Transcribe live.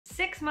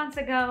6 months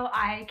ago,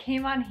 I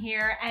came on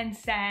here and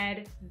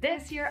said,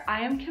 this year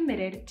I am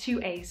committed to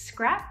a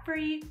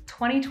scrap-free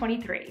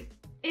 2023.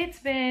 It's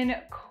been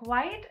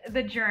quite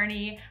the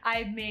journey.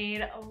 I've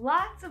made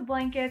lots of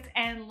blankets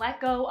and let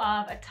go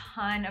of a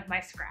ton of my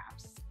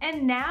scraps.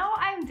 And now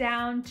I'm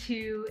down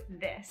to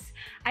this.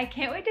 I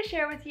can't wait to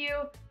share with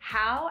you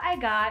how I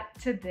got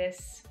to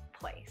this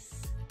place.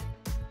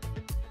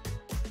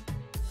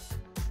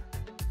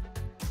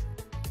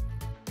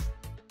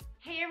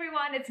 Hey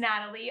everyone, it's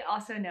Natalie,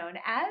 also known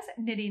as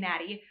Knitty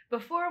Natty.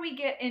 Before we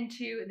get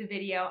into the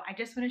video, I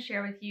just want to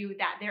share with you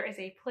that there is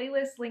a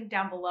playlist linked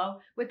down below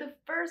with the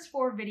first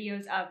 4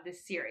 videos of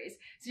this series.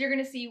 So you're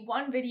going to see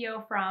one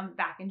video from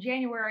back in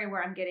January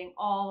where I'm getting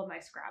all of my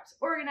scraps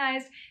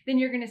organized. Then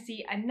you're going to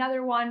see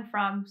another one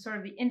from sort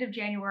of the end of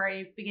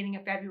January, beginning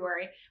of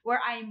February, where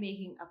I am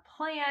making a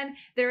plan.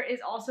 There is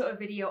also a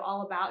video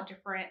all about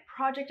different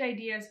project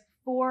ideas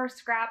for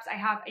scraps. I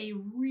have a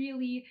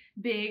really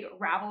big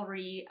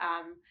Ravelry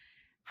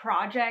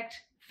project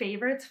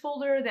favorites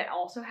folder that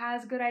also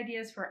has good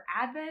ideas for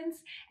advents.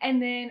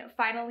 And then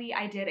finally,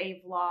 I did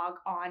a vlog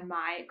on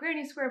my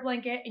granny square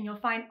blanket, and you'll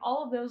find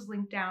all of those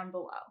linked down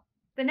below.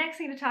 The next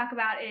thing to talk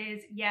about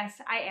is, yes,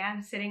 I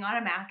am sitting on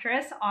a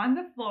mattress on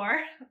the floor.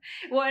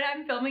 When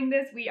I'm filming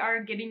this, we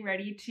are getting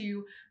ready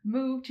to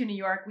move to New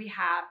York. We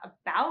have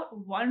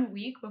about 1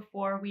 week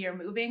before we are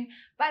moving.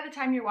 By the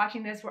time you're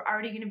watching this, we're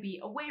already going to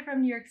be away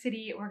from New York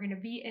City. We're going to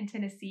be in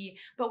Tennessee.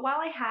 But while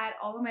I had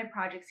all of my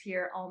projects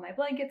here, all of my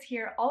blankets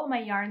here, all of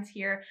my yarns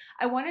here,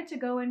 I wanted to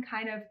go and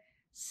kind of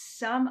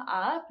sum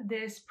up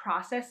this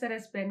process that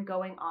has been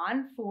going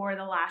on for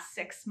the last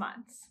 6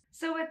 months.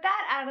 So with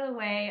that out of the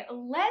way,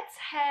 let's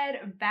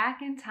head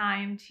back in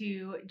time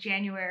to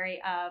January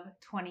of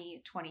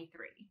 2023.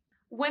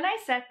 When I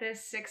set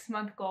this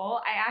 6-month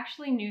goal, I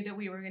actually knew that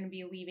we were going to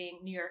be leaving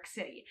New York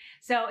City.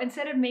 So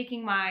instead of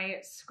making my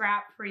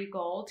scrap-free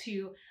goal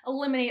to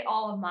eliminate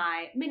all of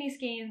my mini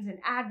skeins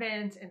and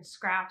advents and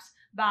scraps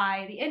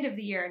by the end of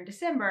the year in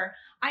December,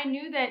 I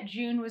knew that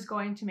June was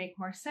going to make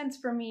more sense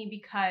for me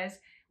because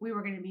we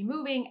were going to be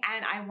moving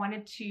and I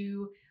wanted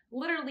to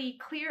literally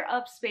clear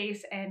up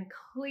space and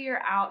clear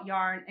out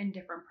yarn in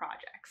different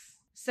projects.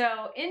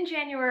 So in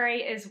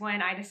January is when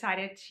I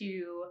decided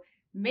to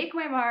make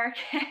my mark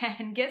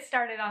and get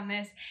started on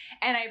this.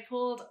 And I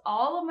pulled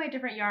all of my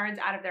different yarns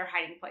out of their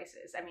hiding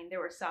places. I mean, there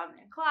were some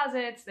in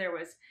closets, there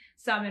was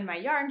some in my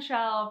yarn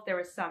shelf, there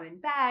was some in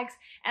bags,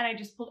 and I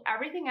just pulled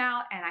everything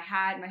out, and I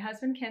had my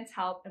husband Kent's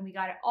help, and we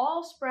got it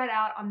all spread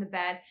out on the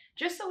bed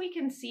just so we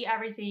can see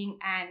everything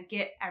and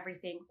get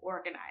everything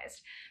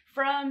organized.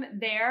 From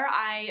there,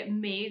 I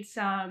made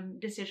some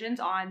decisions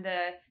on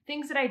the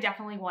things that I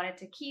definitely wanted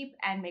to keep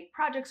and make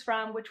projects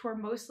from, which were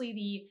mostly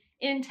the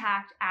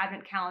intact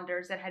advent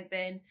calendars that had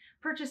been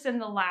purchased in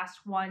the last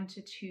 1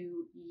 to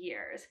 2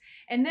 years.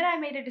 And then I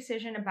made a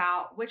decision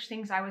about which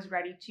things I was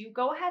ready to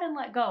go ahead and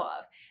let go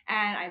of.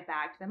 And I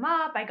bagged them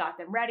up, I got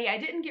them ready. I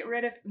didn't get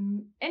rid of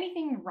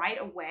anything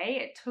right away.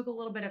 It took a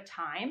little bit of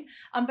time,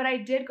 but I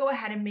did go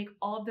ahead and make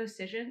all of those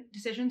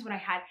decisions when I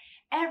had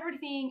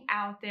everything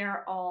out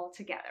there all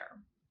together.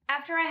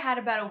 After I had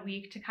about a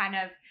week to kind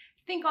of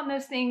think on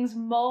those things,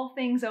 mull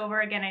things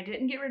over again, I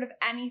didn't get rid of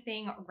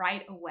anything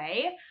right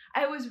away.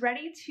 I was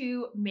ready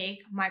to make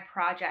my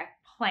project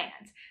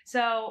plans.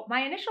 So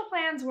my initial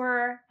plans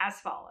were as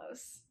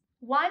follows.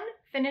 1,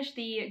 finish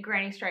the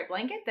granny stripe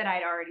blanket that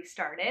I'd already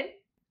started.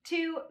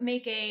 2,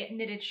 make a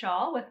knitted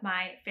shawl with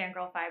my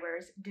Fangirl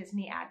Fibers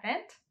Disney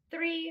Advent.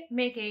 3,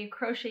 make a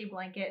crochet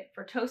blanket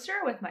for Toaster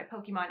with my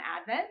Pokemon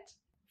Advent.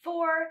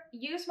 4,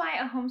 use my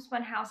A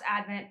Homespun House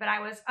Advent, but I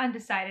was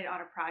undecided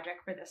on a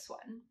project for this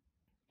one.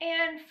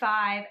 And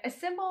 5,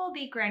 assemble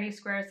the granny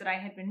squares that I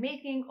had been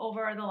making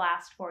over the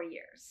last 4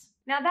 years.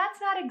 Now that's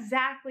not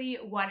exactly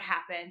what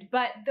happened,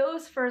 but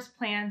those first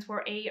plans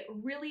were a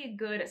really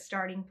good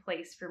starting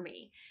place for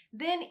me.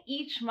 Then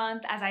each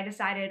month, as I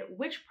decided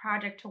which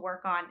project to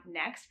work on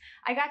next,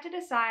 I got to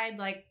decide,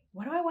 like,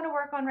 what do I want to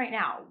work on right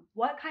now?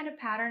 What kind of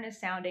pattern is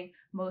sounding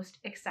most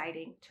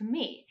exciting to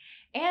me?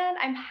 And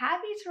I'm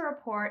happy to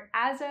report,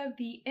 as of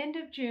the end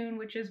of June,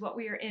 which is what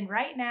we are in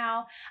right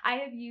now, I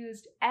have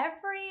used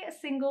every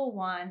single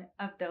one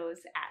of those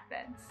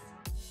advents.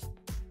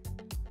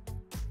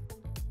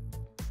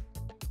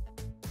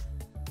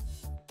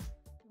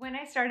 When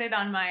I started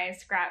on my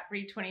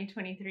scrap-free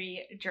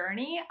 2023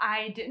 journey,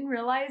 I didn't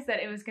realize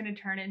that it was going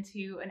to turn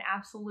into an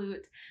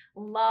absolute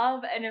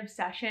love and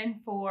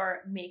obsession for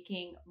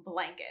making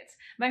blankets.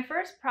 My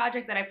first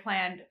project that I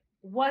planned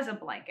was a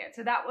blanket,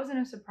 so that wasn't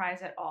a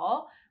surprise at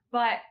all,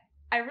 but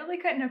I really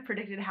couldn't have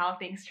predicted how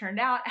things turned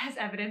out, as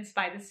evidenced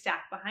by the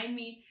stack behind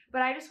me.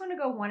 But I just want to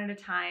go one at a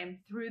time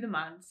through the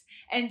months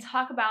and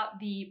talk about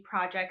the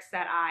projects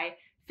that I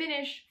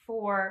finished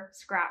for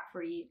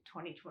Scrap-Free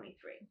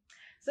 2023.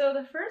 So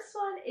the first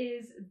one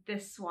is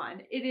this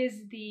one. It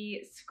is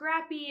the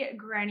Scrappy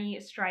Granny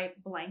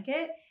Stripe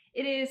Blanket.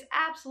 It is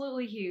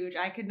absolutely huge.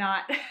 I could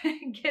not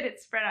get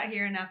it spread out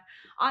here enough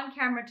on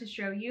camera to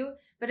show you,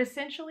 but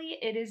essentially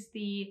it is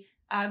the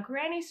a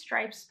Granny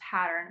Stripes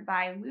pattern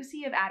by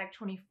Lucy of Attic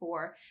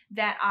 24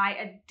 that I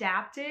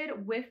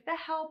adapted with the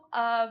help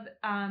of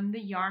the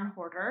Yarn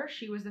Hoarder.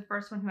 She was the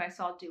first one who I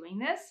saw doing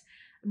this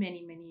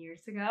many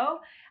years ago.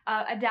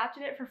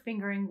 Adapted it for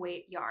fingering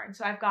weight yarn.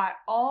 So I've got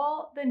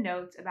all the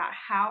notes about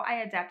how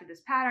I adapted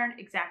this pattern,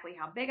 exactly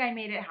how big I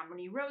made it, how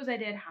many rows I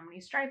did, how many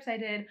stripes I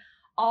did,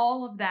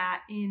 all of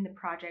that in the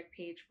project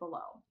page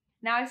below.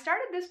 Now I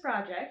started this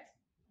project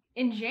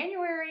in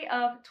January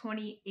of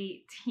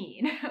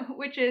 2018,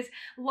 which is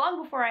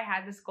long before I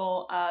had this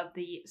goal of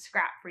the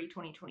scrap-free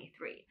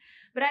 2023.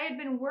 But I had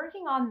been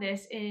working on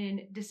this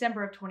in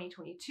December of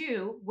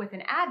 2022 with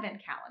an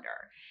advent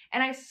calendar,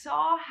 and I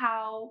saw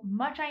how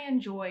much I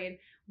enjoyed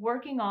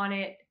working on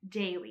it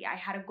daily. I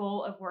had a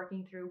goal of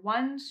working through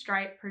 1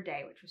 stripe per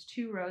day, which was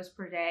 2 rows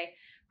per day,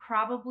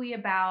 probably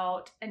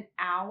about an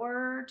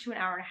hour to an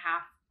hour and a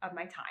half of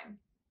my time.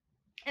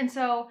 And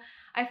so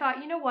I thought,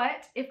 you know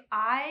what, if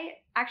I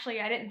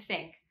didn't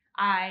think,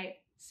 I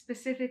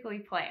specifically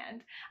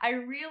planned. I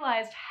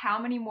realized how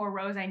many more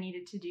rows I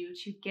needed to do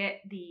to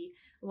get the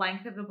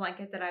length of the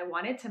blanket that I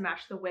wanted to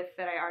match the width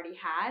that I already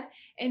had,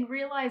 and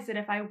realized that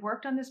if I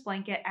worked on this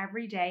blanket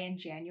every day in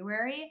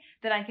January,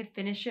 that I could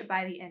finish it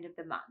by the end of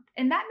the month.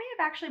 And that may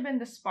have actually been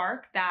the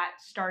spark that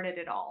started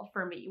it all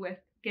for me with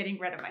getting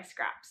rid of my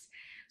scraps.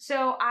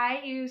 So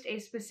I used a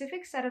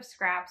specific set of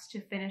scraps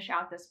to finish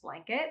out this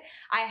blanket.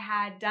 I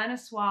had done a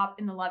swap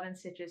in the Love and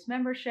Stitches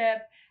membership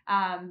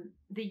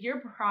the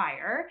year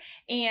prior,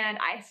 and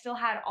I still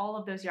had all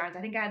of those yarns. I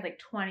think I had like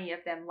 20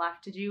 of them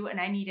left to do, and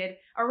I needed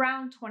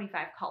around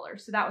 25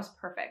 colors, so that was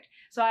perfect.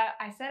 So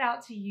I set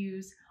out to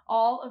use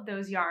all of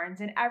those yarns,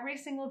 and every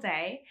single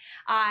day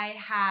I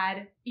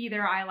had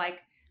either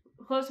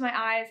closed my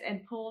eyes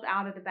and pulled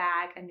out of the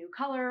bag a new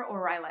color,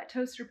 or I let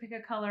Toaster pick a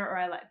color, or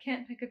I let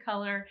Kent pick a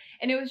color.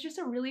 And it was just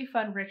a really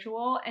fun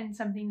ritual and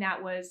something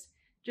that was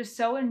just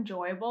so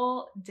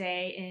enjoyable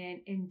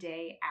day in and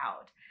day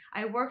out.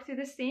 I worked through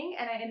this thing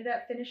and I ended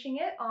up finishing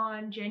it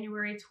on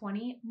January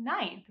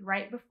 29th,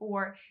 right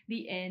before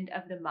the end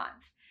of the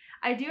month.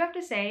 I do have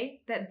to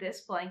say that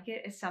this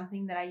blanket is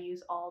something that I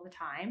use all the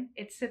time.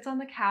 It sits on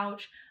the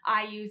couch,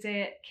 I use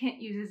it,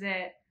 Kent uses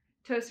it,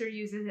 Toaster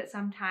uses it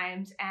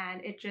sometimes,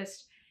 and it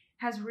just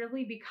has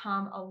really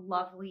become a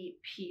lovely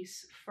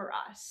piece for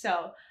us.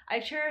 So I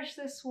cherish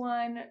this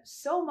one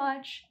so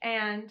much,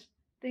 and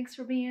thanks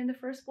for being the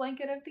first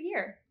blanket of the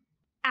year.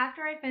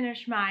 After I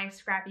finished my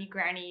Scrappy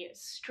Granny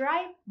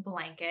stripe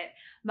blanket,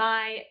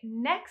 my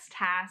next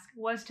task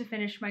was to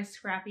finish my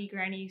Scrappy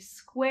Granny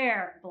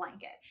square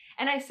blanket.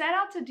 And I set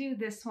out to do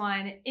this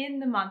one in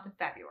the month of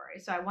February.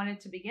 So I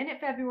wanted to begin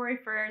at February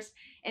 1st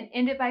and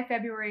end it by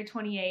February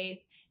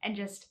 28th. And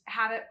just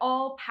have it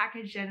all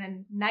packaged in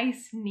a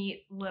nice,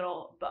 neat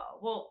little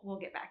bow. We'll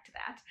get back to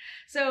that.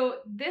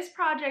 So this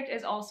project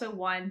is also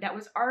one that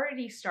was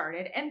already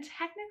started, and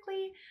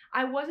technically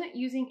I wasn't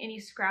using any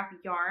scrap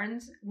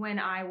yarns when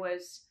I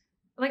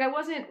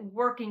wasn't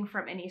working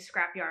from any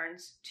scrap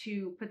yarns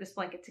to put this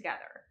blanket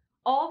together.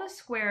 All the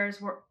squares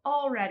were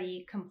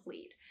already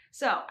complete.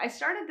 So I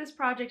started this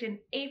project in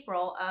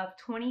April of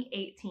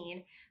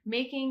 2018,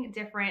 making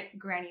different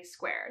granny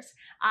squares.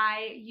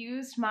 I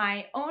used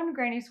my own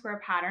granny square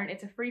pattern.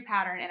 It's a free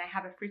pattern, and I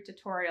have a free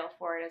tutorial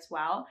for it as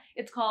well.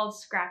 It's called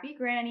Scrappy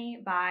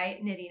Granny by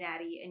Knitty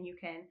Natty, and you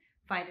can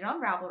find it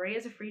on Ravelry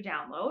as a free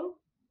download.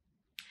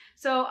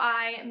 So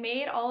I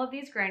made all of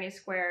these granny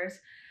squares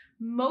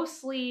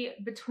mostly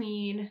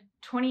between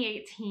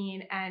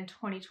 2018 and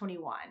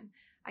 2021.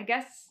 I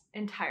guess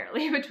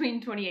entirely between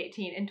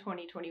 2018 and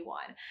 2021.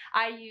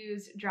 I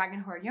used Dragon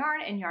Hoard Yarn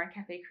and Yarn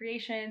Cafe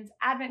Creations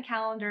advent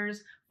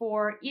calendars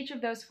for each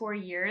of those 4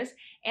 years,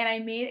 and I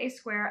made a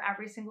square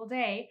every single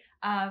day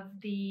of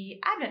the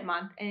advent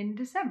month in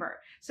December.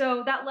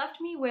 So that left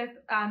me with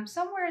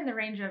somewhere in the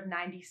range of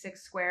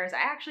 96 squares. I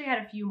actually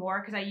had a few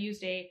more because I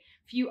used a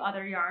few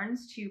other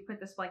yarns to put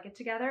this blanket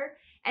together.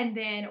 And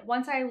then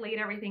once I laid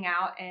everything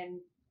out and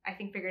I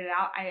think figured it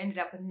out, I ended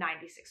up with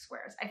 96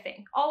 squares, I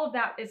think. All of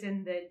that is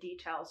in the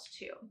details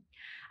too.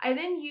 I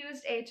then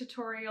used a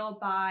tutorial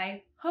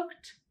by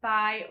Hooked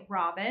by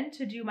Robin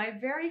to do my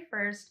very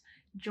first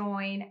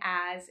join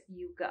as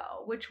you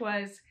go, which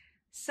was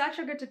such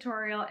a good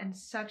tutorial and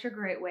such a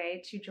great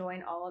way to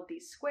join all of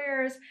these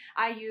squares.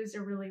 I used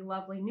a really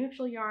lovely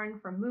neutral yarn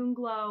from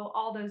Moonglow.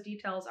 All those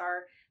details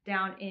are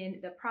down in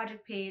the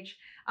project page.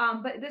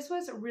 But this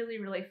was really,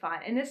 really fun.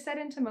 And this set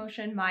into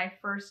motion my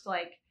first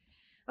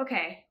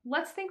okay,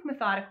 let's think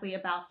methodically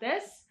about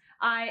this.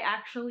 I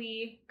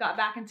actually got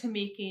back into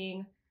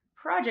making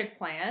project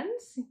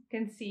plans. You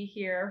can see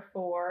here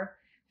for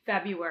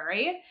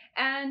February.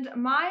 And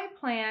my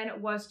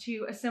plan was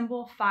to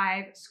assemble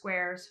 5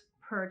 squares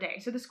per day.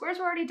 So the squares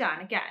were already done.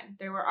 Again,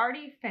 they were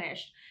already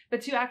finished, but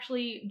to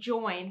actually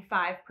join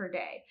 5 per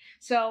day.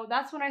 So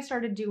that's when I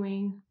started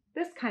doing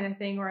this kind of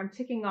thing where I'm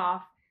ticking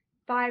off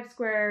 5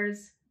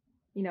 squares,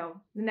 you know,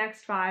 the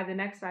next 5, the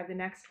next 5, the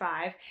next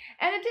 5.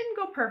 And it didn't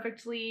go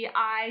perfectly.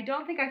 I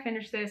don't think I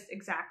finished this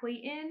exactly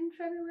in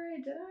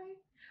February, did I?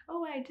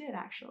 Oh, I did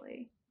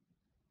actually.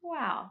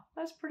 Wow,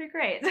 that's pretty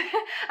great.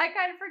 I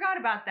kind of forgot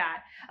about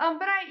that.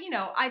 But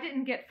I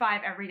didn't get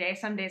 5 every day.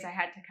 Some days I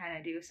had to kind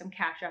of do some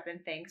catch up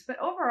and things. But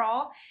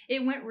overall,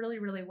 it went really,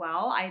 really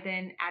well. I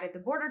then added the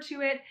border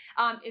to it.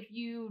 If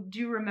you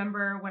do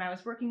remember when I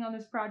was working on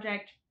this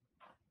project,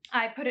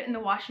 I put it in the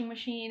washing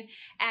machine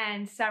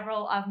and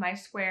several of my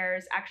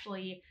squares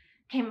actually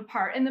came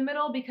apart in the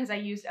middle because I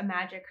used a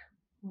magic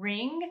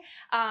ring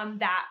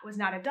that was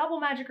not a double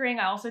magic ring.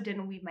 I also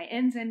didn't weave my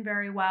ends in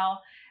very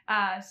well.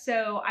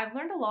 So I've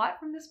learned a lot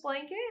from this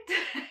blanket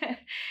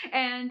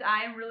and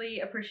I'm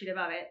really appreciative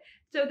of it.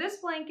 So this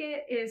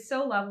blanket is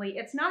so lovely.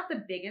 It's not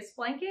the biggest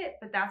blanket,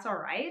 but that's all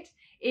right.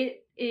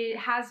 It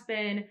has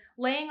been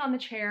laying on the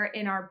chair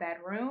in our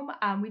bedroom.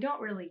 We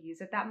don't really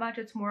use it that much.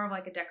 It's more of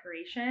like a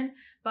decoration,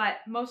 but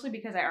mostly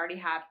because I already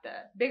have the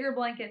bigger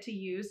blanket to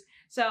use.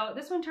 So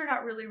this one turned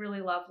out really,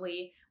 really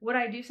lovely. Would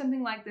I do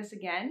something like this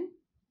again?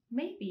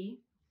 Maybe,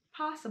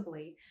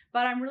 possibly,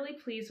 but I'm really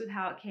pleased with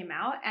how it came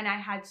out, and I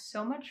had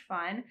so much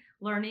fun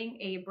learning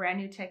a brand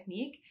new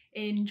technique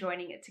in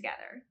joining it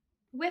together.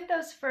 With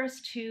those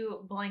first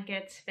 2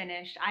 blankets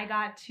finished, I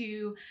got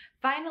to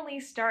finally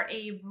start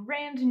a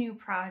brand new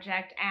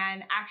project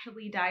and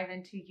actually dive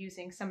into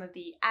using some of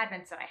the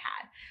advents that I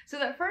had. So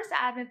the first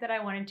advent that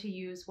I wanted to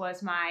use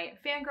was my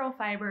Fangirl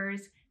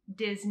Fibers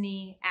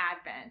Disney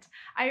Advent.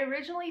 I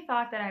originally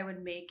thought that I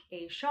would make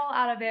a shawl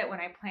out of it when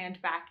I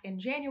planned back in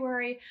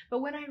January,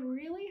 but when I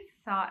really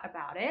thought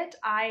about it,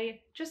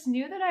 I just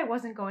knew that I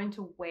wasn't going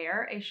to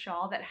wear a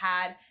shawl that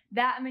had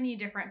that many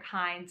different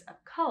kinds of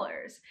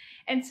colors.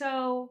 And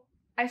so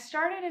I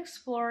started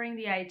exploring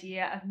the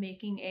idea of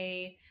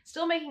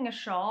still making a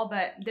shawl,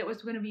 but that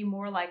was going to be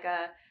more like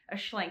a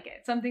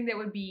schlanket, something that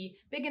would be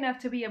big enough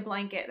to be a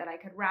blanket that I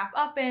could wrap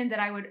up in, that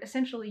I would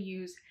essentially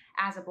use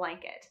as a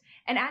blanket.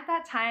 And at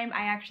that time,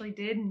 I actually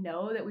did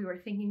know that we were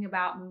thinking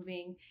about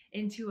moving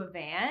into a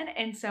van.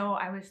 And so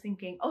I was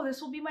thinking, oh,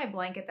 this will be my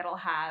blanket that I'll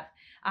have,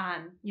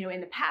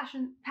 in the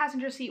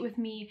passenger seat with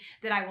me,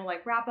 that I will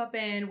like wrap up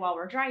in while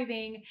we're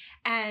driving.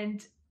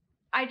 And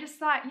I just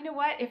thought, you know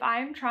what,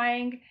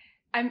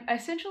 I'm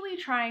essentially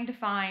trying to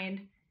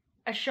find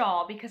a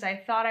shawl because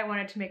I thought I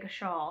wanted to make a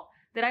shawl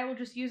that I will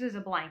just use as a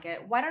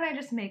blanket. Why don't I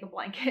just make a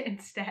blanket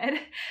instead?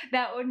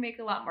 That would make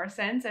a lot more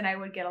sense and I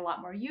would get a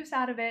lot more use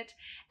out of it.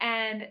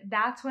 And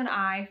that's when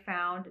I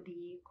found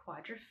the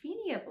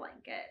Quadrophenia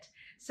blanket.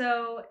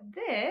 So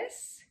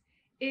this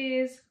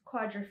is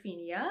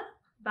Quadrophenia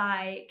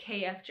by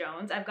KF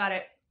Jones. I've got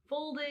it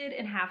folded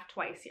in half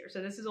twice here.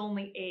 So this is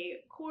only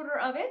a quarter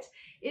of it.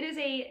 It is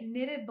a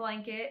knitted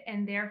blanket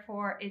and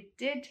therefore it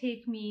did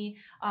take me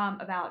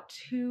about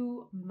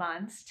 2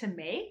 months to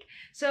make.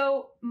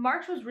 So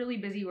March was really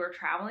busy. We were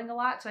traveling a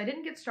lot. So I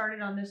didn't get started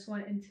on this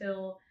one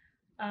until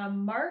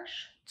March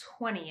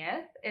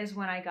 20th is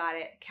when I got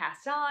it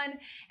cast on.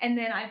 And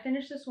then I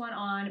finished this one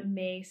on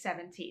May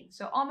 17th.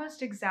 So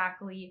almost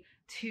exactly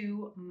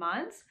 2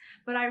 months,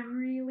 but I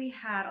really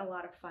had a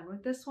lot of fun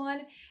with this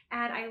one.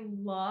 And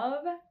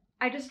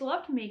I just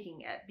loved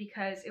making it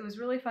because it was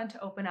really fun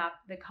to open up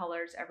the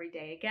colors every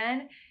day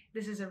again.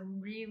 This is a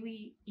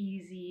really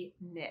easy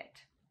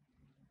knit.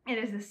 It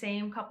is the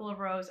same couple of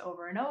rows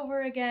over and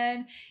over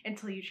again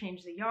until you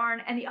change the yarn.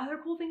 And the other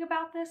cool thing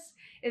about this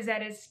is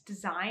that it's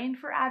designed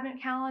for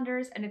advent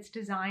calendars and it's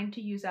designed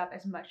to use up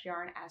as much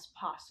yarn as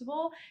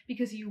possible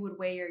because you would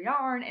weigh your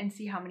yarn and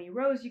see how many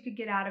rows you could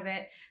get out of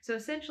it. So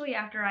essentially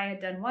after I had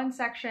done one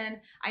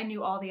section, I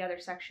knew all the other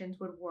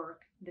sections would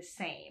work the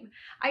same.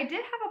 I did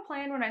have a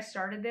plan when I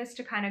started this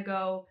to kind of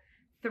go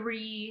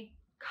 3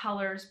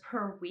 colors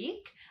per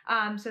week.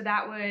 So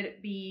that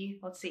would be,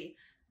 let's see,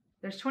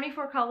 there's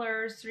 24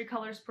 colors, 3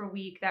 colors per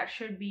week. That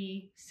should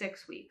be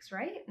 6 weeks,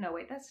 right? No,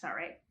 wait, that's not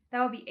right.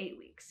 That would be 8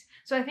 weeks.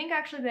 So I think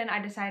actually then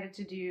I decided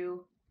to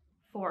do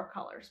 4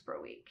 colors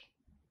per week.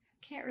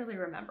 Can't really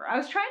remember. I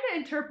was trying to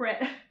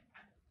interpret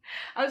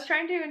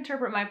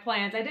my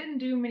plans. I didn't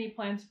do many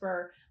plans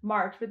for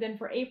March, but then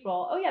for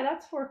April, oh yeah,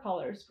 that's 4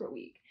 colors per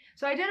week.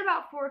 So I did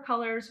about 4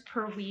 colors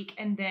per week,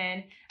 and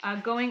then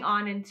going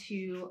on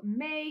into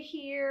May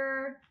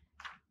here,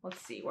 let's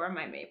see, where are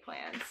my May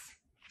plans?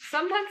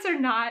 Some months are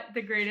not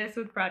the greatest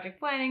with project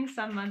planning.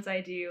 Some months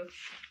I do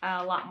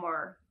a lot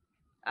more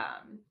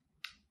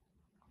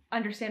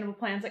understandable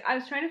plans. Like I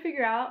was trying to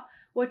figure out,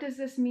 what does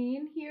this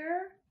mean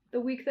here?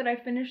 The week that I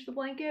finished the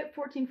blanket,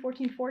 14,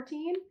 14,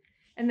 14.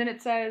 And then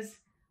it says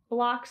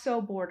block sew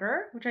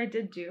border, which I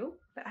did do,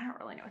 but I don't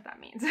really know what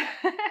that means.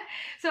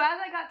 So as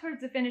I got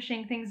towards the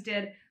finishing, things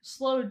did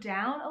slow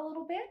down a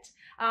little bit.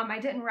 I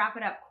didn't wrap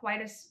it up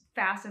quite as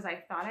fast as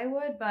I thought I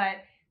would, but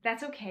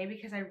that's okay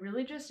because I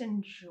really just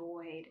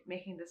enjoyed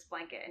making this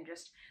blanket and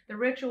just the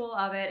ritual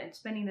of it and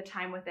spending the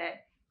time with it.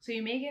 So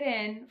you make it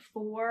in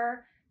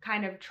 4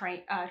 kind of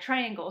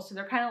triangles. So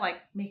they're kind of like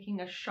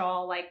making a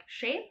shawl-like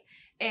shape,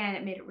 and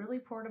it made it really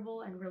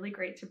portable and really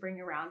great to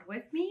bring around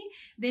with me.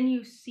 Then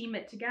you seam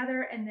it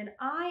together, and then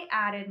I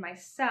added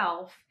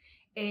myself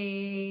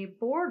a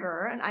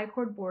border, an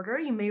I-cord border.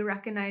 You may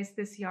recognize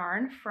this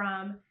yarn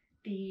from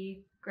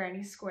the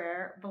granny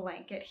square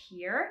blanket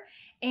here.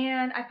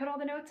 And I put all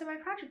the notes on my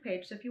project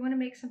page. So if you want to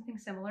make something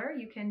similar,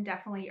 you can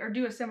definitely, or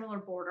do a similar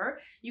border,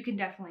 you can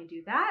definitely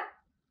do that.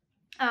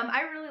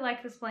 I really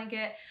like this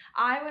blanket.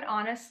 I would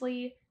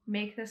honestly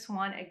make this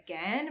one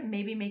again,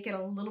 maybe make it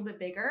a little bit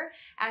bigger.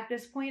 At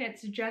this point,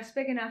 it's just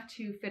big enough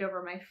to fit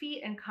over my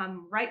feet and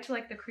come right to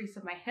like the crease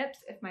of my hips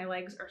if my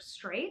legs are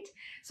straight.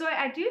 So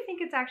I do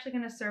think it's actually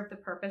going to serve the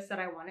purpose that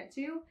I want it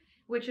to,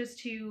 which is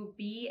to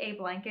be a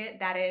blanket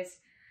that is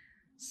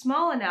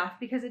small enough,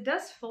 because it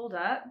does fold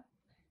up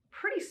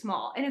pretty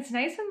small and it's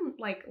nice and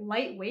like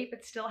lightweight,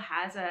 but still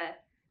has a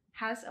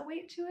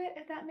weight to it,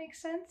 if that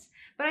makes sense.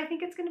 But I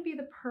think it's going to be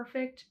the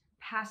perfect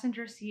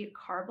passenger seat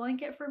car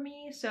blanket for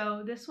me.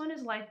 So this one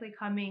is likely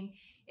coming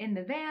in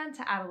the van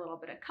to add a little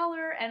bit of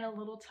color and a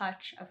little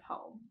touch of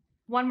home.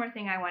 One more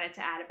thing I wanted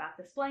to add about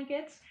this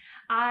blanket,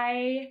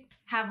 I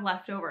have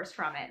leftovers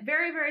from it,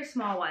 very, very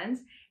small ones.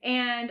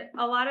 And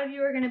a lot of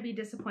you are going to be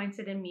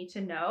disappointed in me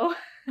to know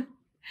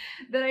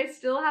that I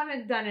still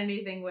haven't done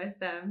anything with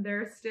them.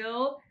 They're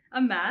still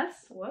a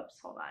mess. Whoops,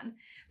 hold on.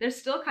 They're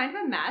still kind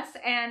of a mess,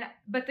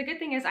 but the good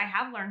thing is I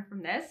have learned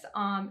from this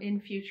in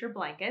future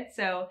blankets.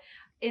 So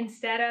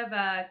instead of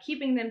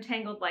keeping them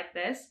tangled like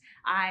this,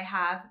 I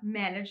have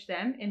managed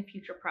them in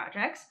future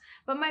projects.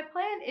 But my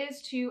plan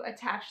is to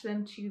attach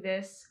them to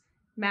this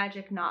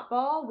magic knot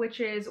ball, which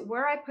is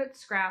where I put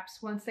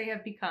scraps once they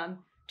have become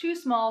too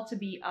small to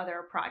be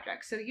other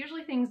projects. So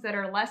usually things that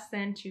are less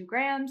than 2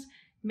 grams,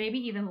 maybe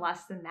even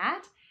less than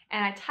that.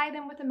 And I tie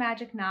them with a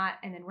magic knot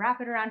and then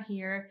wrap it around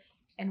here.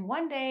 And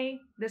one day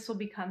this will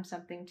become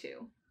something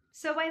too.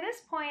 So by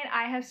this point,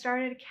 I have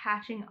started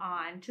catching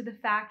on to the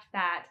fact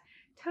that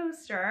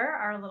Toaster,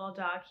 our little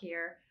dog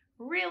here,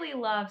 really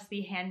loves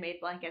the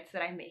handmade blankets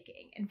that I'm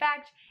making. In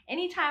fact,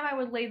 anytime I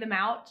would lay them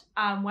out,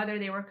 whether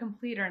they were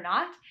complete or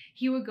not,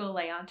 he would go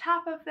lay on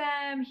top of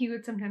them. He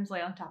would sometimes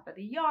lay on top of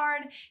the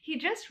yarn. He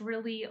just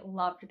really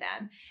loved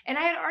them. And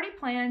I had already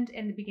planned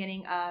in the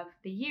beginning of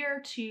the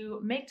year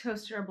to make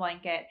Toaster a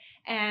blanket.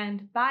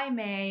 And by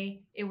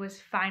May, it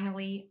was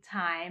finally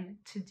time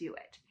to do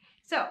it.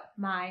 So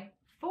my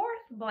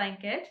 4th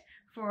blanket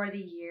for the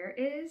year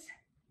is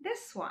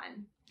this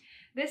one.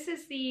 This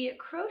is the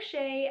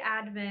Crochet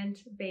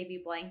Advent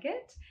Baby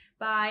Blanket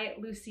by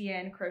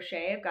Lucienne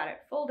Crochet. I've got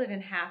it folded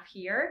in half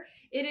here.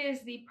 It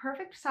is the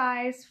perfect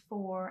size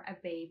for a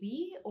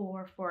baby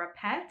or for a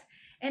pet.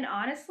 And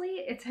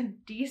honestly, it's a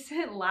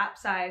decent lap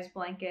size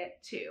blanket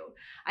too.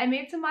 I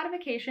made some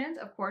modifications.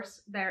 Of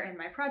course, they're in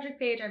my project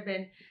page. I've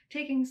been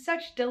taking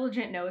such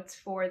diligent notes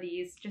for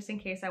these just in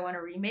case I want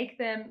to remake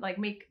them, like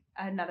make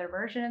another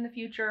version in the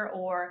future,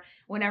 or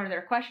whenever there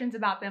are questions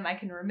about them, I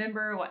can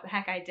remember what the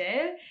heck I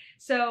did.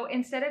 So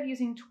instead of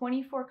using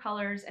 24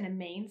 colors and a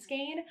main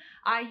skein,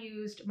 I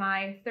used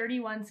my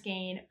 31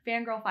 skein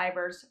Fangirl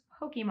Fibers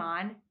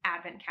Pokemon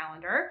Advent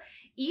Calendar.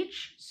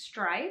 Each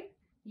stripe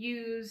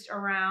used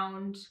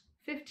around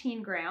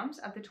 15 grams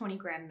of the 20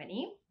 gram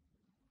mini,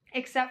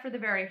 except for the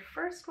very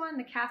first one,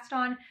 the cast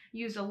on,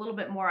 used a little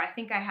bit more. I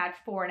think I had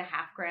 4.5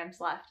 grams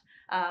left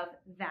of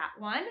that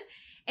one.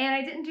 And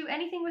I didn't do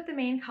anything with the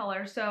main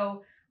color,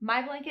 so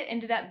my blanket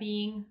ended up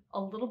being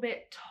a little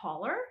bit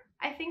taller,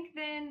 I think,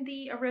 than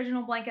the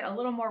original blanket, a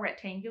little more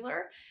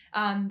rectangular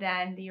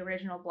than the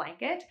original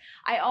blanket.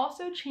 I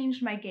also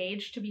changed my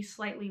gauge to be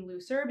slightly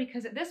looser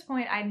because at this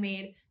point I'd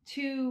made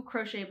 2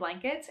 crochet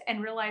blankets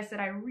and realized that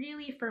I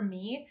really, for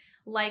me,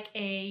 like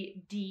a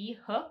D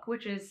hook,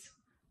 which is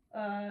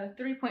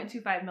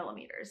 3.25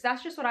 millimeters.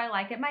 That's just what I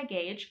like at my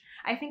gauge.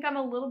 I think I'm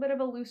a little bit of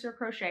a looser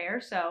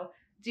crocheter, so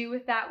do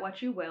with that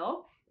what you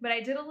will. But I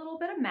did a little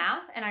bit of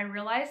math and I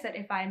realized that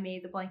if I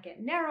made the blanket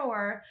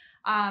narrower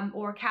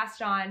or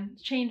cast on,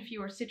 chain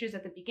fewer stitches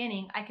at the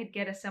beginning, I could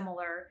get a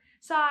similar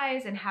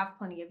size and have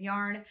plenty of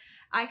yarn.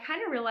 I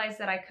kind of realized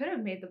that I could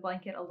have made the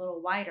blanket a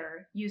little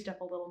wider, used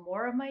up a little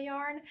more of my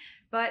yarn,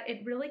 but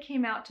it really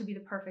came out to be the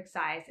perfect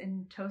size,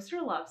 and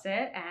Toaster loves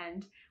it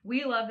and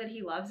we love that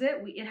he loves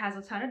it. It has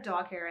a ton of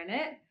dog hair in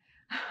it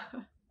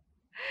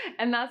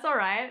and that's all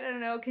right. I don't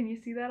know, can you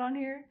see that on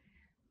here?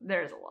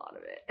 There's a lot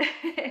of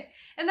it.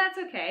 And that's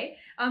okay.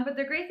 But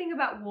the great thing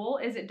about wool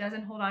is it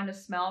doesn't hold on to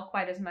smell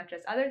quite as much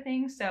as other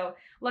things. So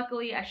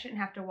luckily I shouldn't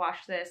have to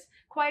wash this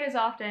quite as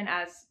often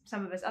as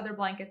some of his other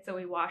blankets that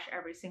we wash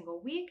every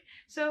single week.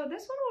 So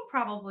this one will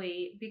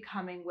probably be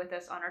coming with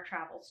us on our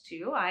travels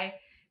too. I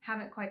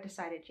haven't quite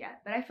decided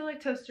yet, but I feel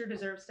like Toaster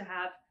deserves to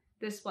have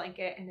this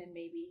blanket and then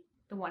maybe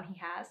the one he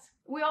has.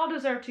 We all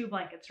deserve 2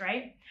 blankets,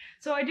 right?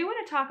 So I do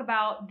want to talk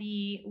about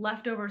the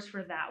leftovers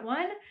for that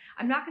one.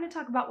 I'm not going to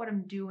talk about what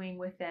I'm doing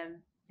with them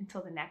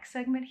until the next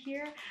segment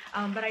here,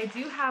 but I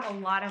do have a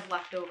lot of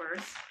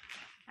leftovers.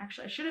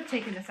 Actually, I should have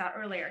taken this out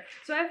earlier.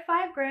 So I have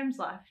 5 grams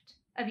left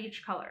of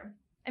each color.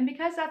 And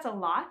because that's a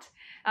lot,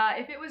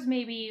 if it was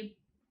maybe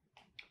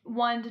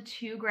 1 to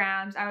 2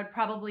 grams, I would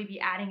probably be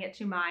adding it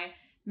to my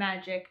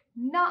magic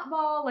knot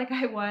ball like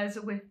I was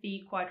with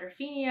the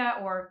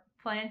Quadrophenia, or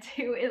plan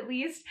to at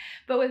least.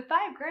 But with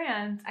 5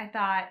 grams, I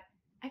thought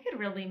I could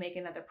really make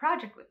another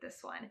project with this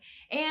one.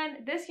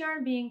 And this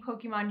yarn being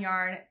Pokemon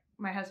yarn,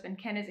 my husband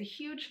Ken is a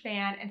huge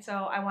fan, and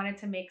so I wanted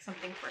to make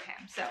something for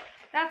him. So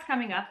that's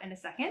coming up in a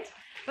second.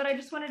 But I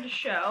just wanted to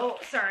show,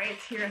 sorry,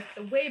 it's here at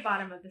the way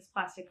bottom of this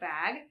plastic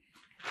bag,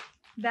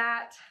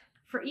 that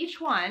for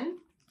each one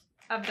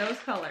of those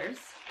colors,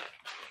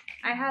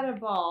 I had a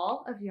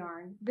ball of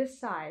yarn this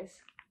size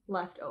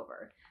left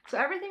over. So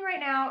everything right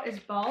now is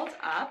balled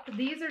up.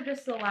 These are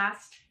just the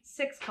last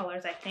 6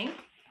 colors, I think.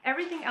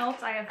 Everything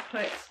else I have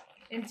put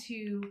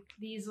into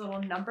these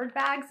little numbered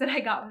bags that I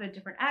got with a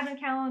different advent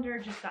calendar,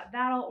 just got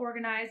that all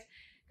organized.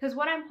 Because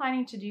what I'm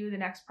planning to do the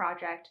next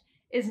project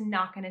is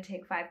not going to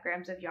take 5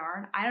 grams of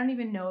yarn. I don't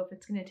even know if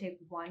it's going to take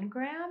 1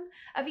 gram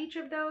of each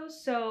of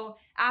those. So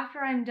after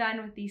I'm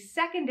done with the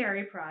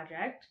secondary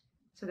project,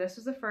 so this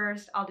was the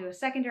first, I'll do a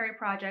secondary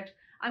project.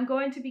 I'm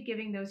going to be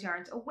giving those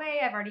yarns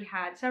away. I've already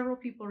had several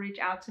people reach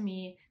out to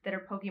me that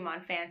are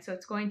Pokemon fans, so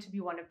it's going to be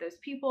one of those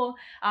people.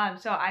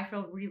 So I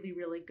feel really,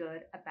 really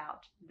good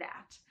about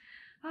that.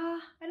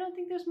 I don't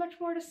think there's much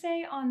more to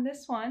say on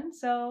this one,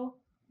 so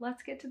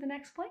let's get to the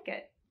next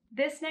blanket.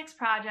 This next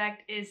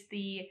project is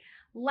the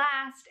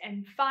last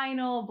and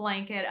final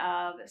blanket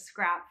of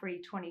Scrap Free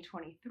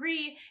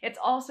 2023. It's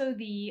also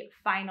the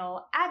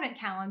final advent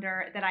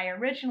calendar that I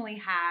originally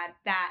had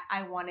that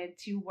I wanted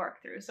to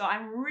work through. So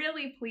I'm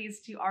really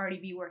pleased to already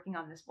be working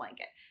on this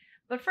blanket.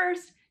 But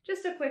first,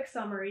 just a quick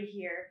summary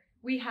here.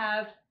 We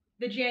have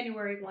the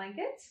January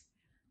blanket,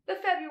 the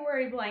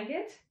February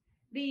blanket,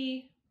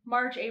 the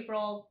March,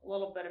 April, a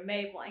little bit of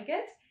May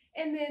blanket,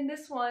 and then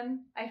this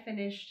one I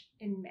finished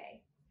in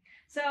May.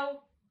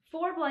 So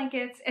 4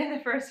 blankets in the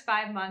first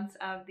 5 months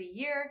of the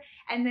year,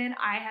 and then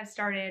I have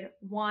started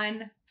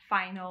one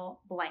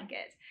final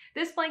blanket.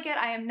 This blanket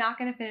I am not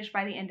going to finish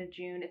by the end of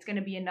June. It's going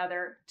to be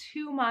another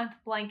 2-month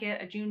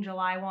blanket, a June,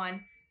 July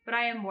one, but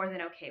I am more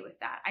than okay with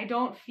that. I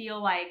don't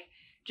feel like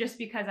just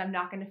because I'm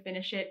not going to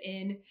finish it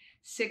in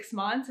 6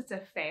 months, it's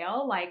a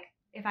fail. Like,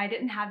 if I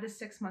didn't have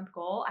this 6-month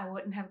goal, I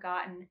wouldn't have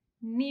gotten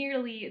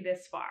nearly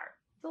this far.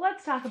 So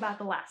let's talk about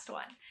the last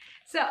one.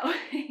 So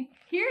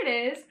here it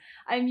is.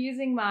 I'm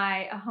using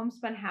my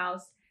Homespun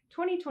House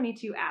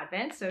 2022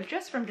 Advent, so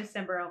just from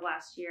December of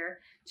last year,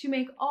 to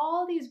make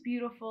all these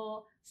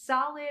beautiful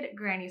solid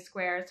granny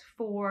squares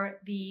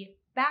for the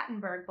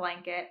Battenberg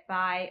blanket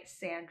by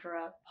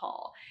Sandra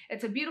Paul.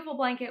 It's a beautiful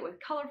blanket with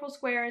colorful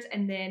squares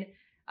and then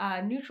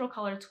neutral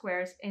colored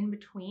squares in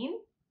between.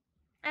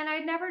 And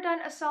I'd never done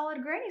a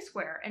solid granny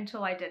square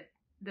until I did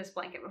this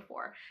blanket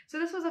before. So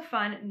this was a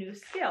fun new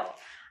skill.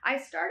 I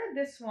started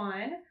this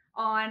one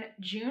on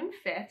June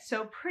 5th,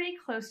 so pretty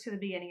close to the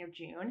beginning of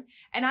June,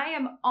 and I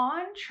am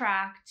on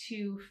track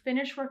to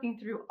finish working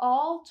through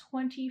all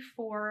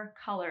 24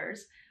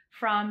 colors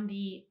from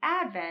the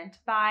Advent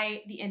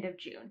by the end of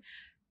June.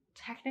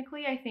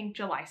 Technically, I think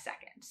July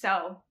 2nd.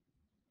 So,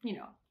 you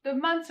know, the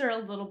months are a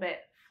little bit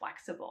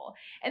flexible.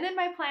 And then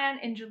my plan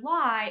in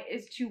July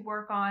is to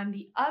work on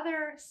the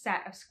other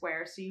set of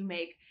squares. So you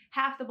make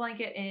half the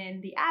blanket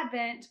in the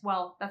Advent.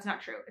 Well, that's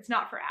not true. It's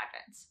not for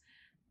Advents.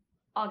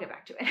 I'll get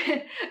back to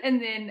it. And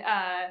then,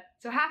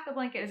 so half the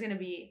blanket is going to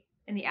be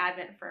in the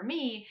Advent for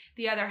me.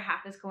 The other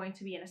half is going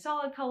to be in a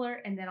solid color,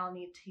 and then I'll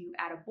need to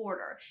add a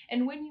border.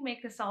 And when you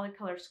make the solid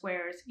color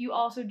squares, you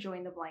also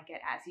join the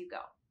blanket as you go.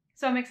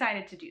 So I'm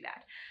excited to do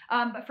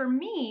that. But for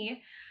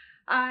me,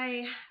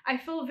 I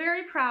feel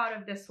very proud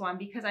of this one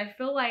because I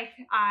feel like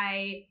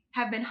I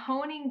have been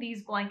honing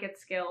these blanket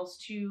skills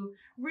to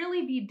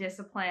really be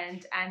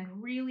disciplined and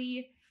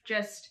really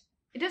just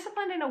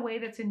disciplined in a way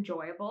that's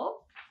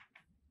enjoyable.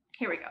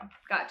 Here we go,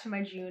 got to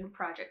my June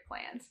project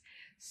plans.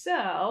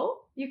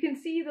 So you can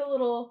see the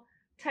little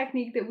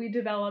technique that we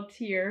developed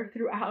here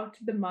throughout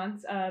the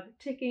months of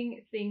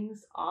ticking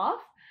things off.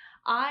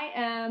 I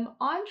am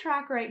on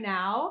track right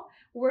now,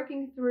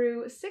 working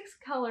through 6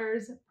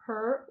 colors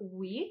per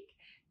week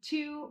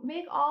to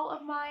make all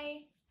of my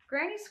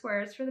granny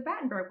squares for the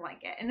Battenberg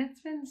blanket, and it's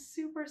been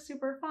super,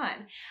 super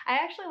fun. I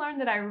actually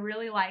learned that I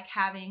really like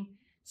having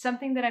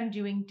something that I'm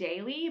doing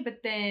daily,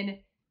 but then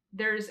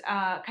there's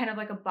kind of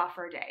like a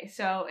buffer day.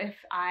 So if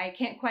I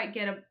can't quite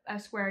get a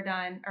square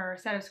done or a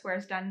set of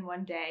squares done in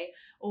one day,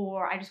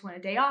 or I just want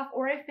a day off,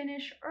 or I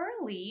finish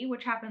early,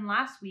 which happened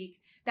last week,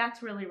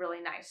 that's really,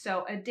 really nice.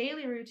 So a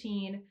daily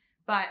routine,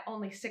 but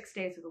only 6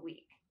 days of the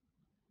week.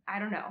 I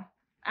don't know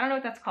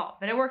what that's called,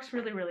 but it works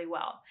really, really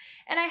well.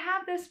 And I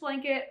have this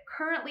blanket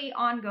currently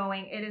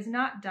ongoing. It is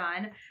not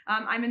done.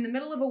 I'm in the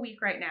middle of a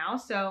week right now.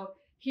 So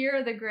here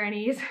are the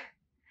grannies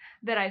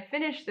that I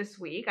finished this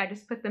week. I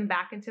just put them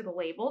back into the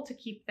label to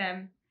keep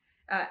them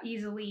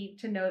easily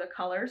to know the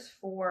colors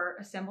for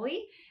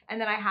assembly. And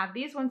then I have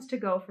these ones to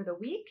go for the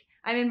week.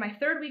 I'm in my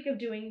 3rd week of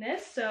doing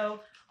this, so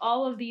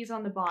all of these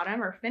on the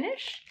bottom are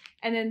finished.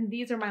 And then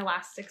these are my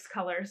last 6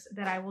 colors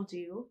that I will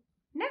do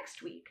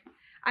next week.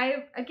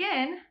 I've,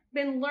 again,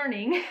 been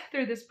learning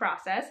through this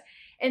process.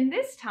 And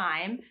this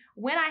time,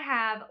 when I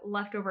have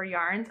leftover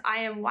yarns, I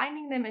am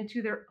winding them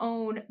into their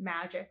own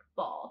magic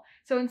ball.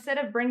 So instead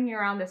of bringing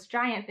around this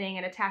giant thing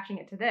and attaching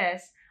it to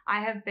this,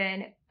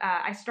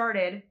 I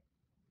started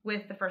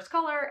with the first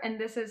color, and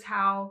this is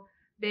how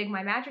big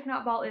my Magic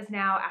Knot ball is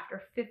now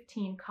after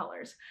 15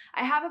 colors.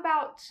 I have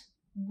about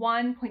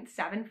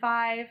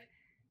 1.75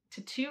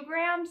 to 2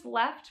 grams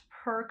left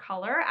per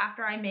color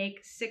after I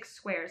make 6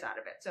 squares out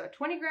of it. So a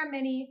 20-gram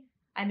mini,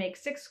 I make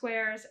 6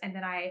 squares, and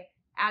then I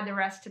add the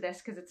rest to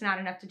this because it's not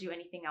enough to do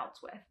anything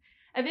else with.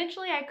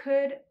 Eventually I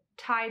could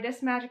tie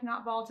this Magic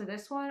Knot ball to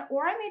this one,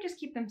 or I may just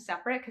keep them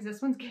separate because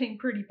this one's getting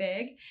pretty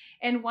big.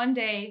 And one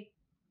day,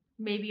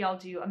 maybe I'll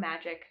do a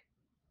Magic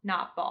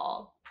Knot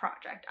ball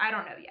project. I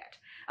don't know yet.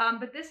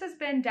 But this has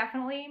been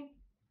definitely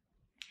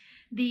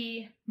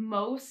the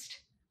most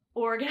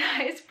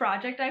organized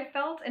project I've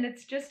felt, and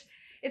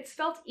it's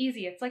felt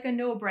easy. It's like a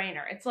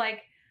no-brainer. It's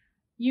like,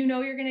 you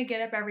know, you're gonna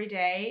get up every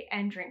day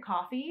and drink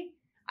coffee.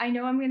 I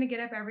know I'm gonna get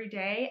up every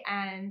day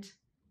and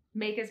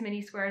make as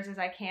many squares as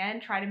I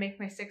can, try to make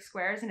my 6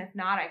 squares, and if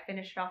not, I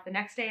finish it off the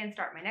next day and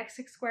start my next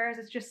 6 squares.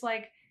 It's just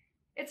like,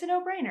 it's a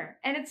no-brainer,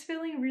 and it's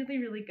feeling really,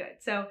 really good.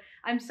 So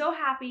I'm so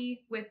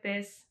happy with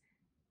this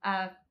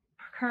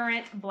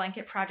current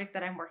blanket project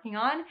that I'm working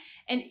on.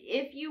 And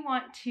if you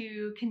want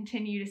to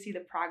continue to see the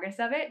progress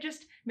of it,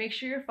 just make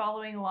sure you're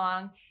following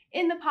along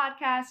in the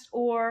podcast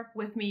or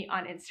with me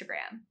on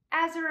Instagram.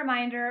 As a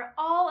reminder,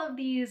 all of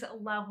these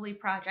lovely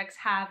projects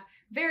have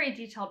very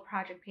detailed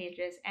project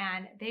pages,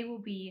 and they will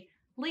be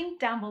linked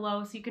down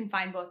below so you can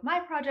find both my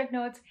project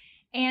notes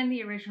and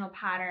the original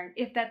pattern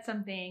if that's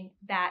something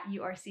that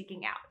you are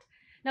seeking out.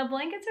 Now,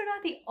 blankets are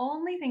not the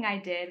only thing I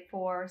did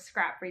for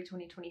Scrap Free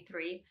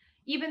 2023.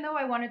 Even though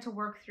I wanted to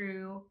work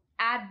through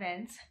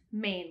Advents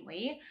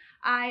mainly,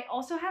 I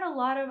also had a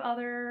lot of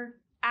other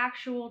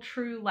actual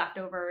true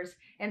leftovers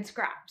and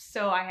scraps.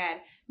 So I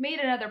had made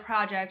another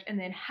project and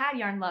then had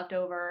yarn left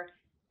over,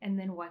 and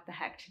then what the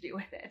heck to do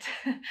with it.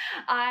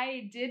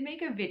 I did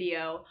make a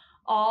video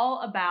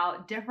all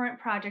about different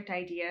project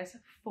ideas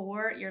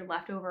for your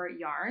leftover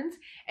yarns,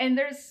 and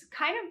there's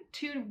kind of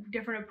 2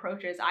 different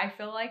approaches I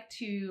feel like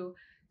to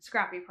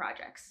scrappy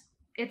projects.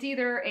 It's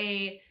either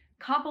a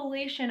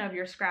compilation of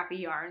your scrappy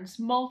yarns,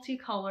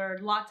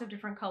 multicolored, lots of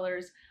different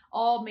colors,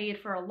 all made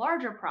for a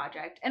larger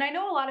project. And I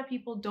know a lot of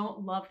people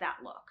don't love that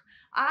look.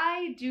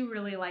 I do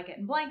really like it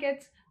in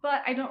blankets,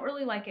 but I don't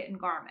really like it in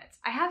garments.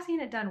 I have seen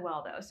it done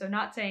well though, so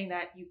not saying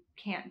that you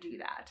can't do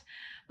that.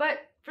 But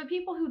for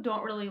people who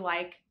don't really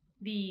like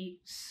the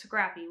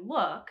scrappy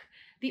look,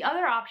 the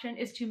other option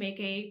is to make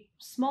a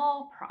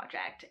small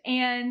project.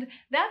 And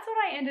that's what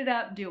I ended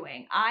up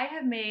doing. I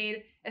have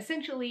made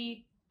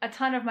essentially a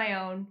ton of my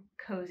own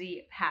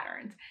cozy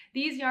patterns.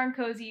 These yarn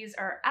cozies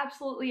are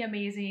absolutely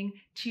amazing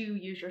to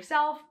use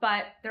yourself,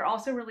 but they're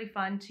also really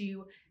fun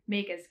to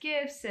make as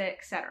gifts,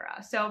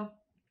 etc. So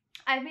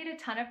I've made a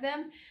ton of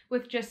them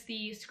with just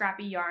the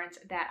scrappy yarns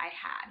that I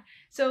had.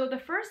 So the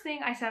first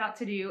thing I set out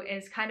to do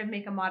is kind of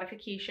make a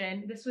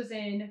modification. This was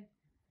in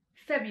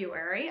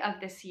February of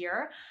this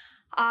year.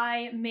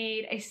 I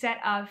made a set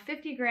of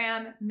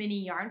 50-gram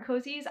mini yarn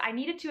cozies. I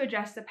needed to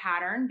adjust the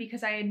pattern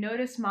because I had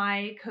noticed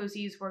my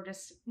cozies were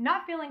just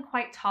not feeling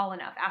quite tall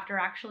enough after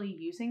actually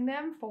using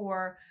them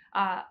for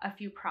a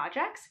few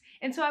projects.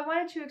 And so I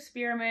wanted to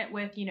experiment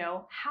with, you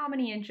know, how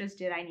many inches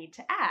did I need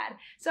to add?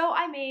 So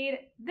I made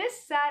this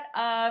set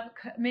of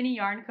mini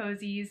yarn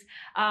cozies.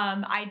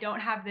 I don't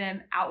have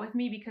them out with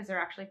me because they're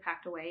actually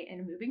packed away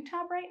in a moving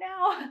tub right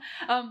now.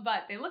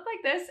 But they look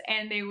like this,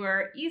 and they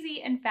were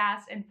easy and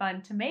fast and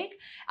fun to make.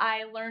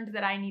 I learned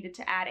that I needed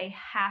to add a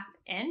 1/2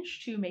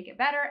 inch to make it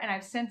better, and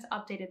I've since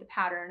updated the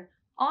pattern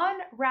on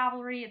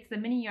Ravelry. It's the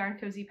mini yarn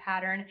cozy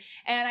pattern.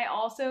 And I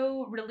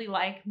also really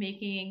like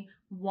making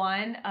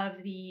one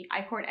of the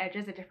I-cord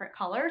edges a different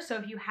color. So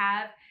if you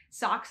have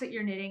socks that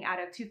you're knitting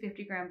out of 2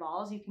 50-gram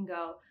balls, you can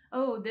go,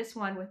 oh, this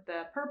one with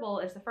the purple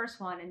is the first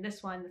one, and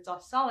this one that's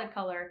a solid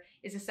color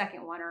is the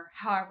second one, or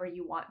however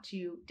you want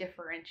to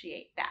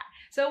differentiate that.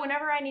 So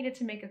whenever I needed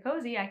to make a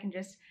cozy, I can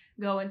just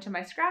go into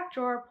my scrap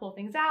drawer, pull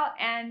things out,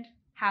 and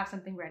have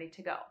something ready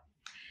to go.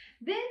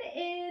 Then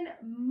in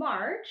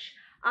March,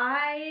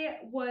 I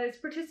was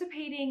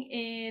participating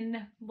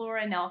in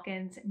Laura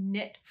Nelkin's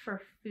Knit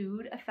for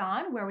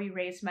Food-a-thon, where we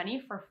raised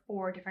money for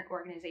 4 different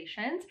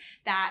organizations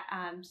that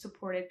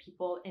supported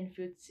people in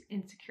food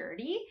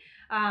insecurity.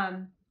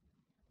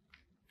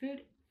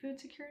 Food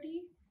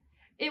security?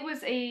 It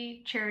was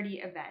a charity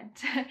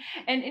event.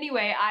 And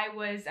anyway, I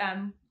was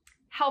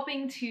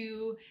helping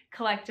to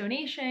collect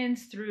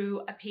donations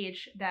through a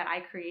page that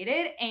I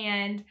created,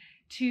 and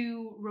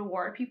to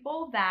reward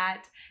people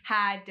that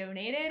had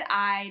donated,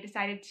 I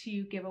decided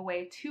to give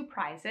away 2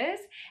 prizes.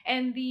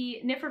 And the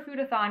Knit for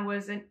Food-a-thon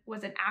was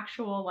an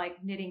actual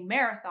like knitting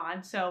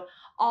marathon. So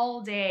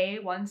all day,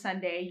 one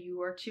Sunday, you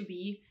were to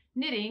be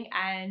knitting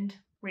and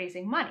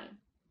raising money.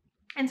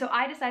 And so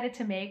I decided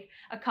to make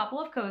a couple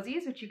of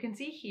cozies, which you can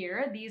see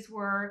here. These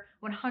were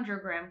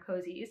 100-gram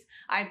cozies,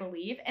 I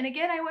believe. And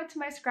again, I went to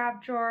my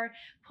scrap drawer,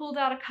 pulled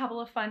out a couple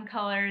of fun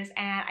colors,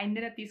 and I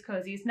knit up these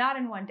cozies, not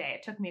in one day.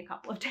 It took me a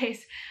couple of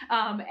days,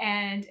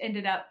 and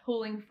ended up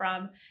pulling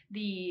from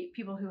the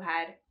people who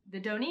had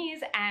the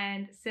donees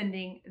and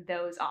sending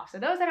those off. So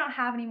those I don't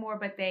have anymore,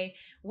 but they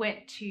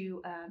went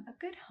to a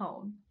good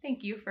home.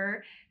 Thank you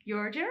for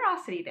your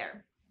generosity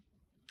there.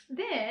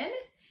 Then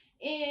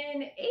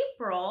in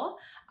April,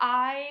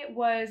 I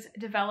was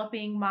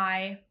developing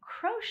my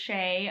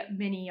crochet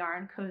mini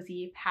yarn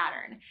cozy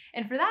pattern.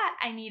 And for that,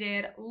 I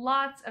needed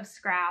lots of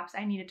scraps.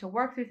 I needed to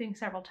work through things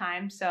several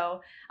times.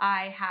 So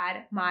I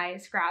had my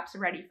scraps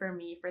ready for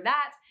me for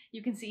that.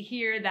 You can see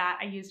here that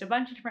I used a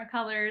bunch of different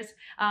colors.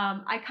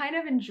 I kind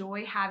of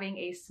enjoy having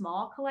a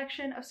small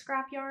collection of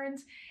scrap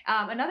yarns.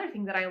 Another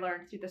thing that I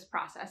learned through this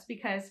process,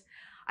 because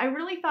I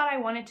really thought I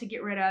wanted to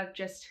get rid of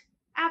just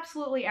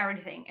absolutely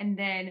everything. And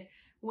then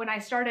when I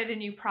started a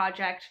new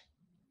project,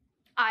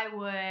 I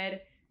would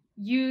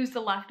use the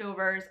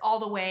leftovers all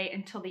the way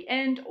until the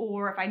end,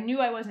 or if I knew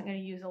I wasn't going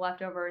to use the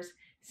leftovers,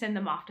 send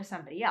them off to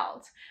somebody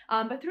else.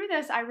 But through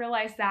this, I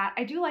realized that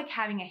I do like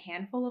having a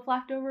handful of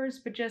leftovers,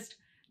 but just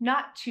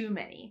not too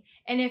many.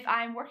 And if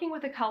I'm working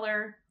with a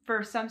color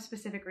for some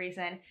specific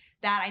reason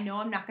that I know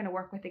I'm not going to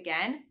work with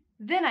again,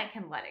 then I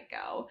can let it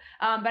go.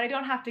 But I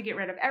don't have to get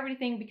rid of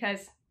everything,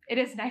 because it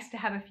is nice to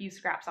have a few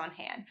scraps on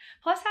hand.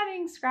 Plus,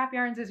 having scrap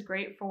yarns is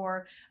great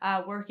for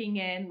working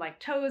in like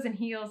toes and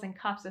heels and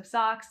cuffs of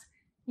socks.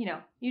 You know,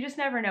 you just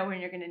never know when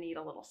you're going to need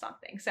a little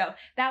something. So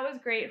that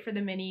was great for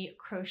the mini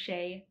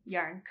crochet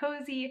yarn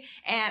cozy,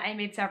 and I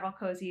made several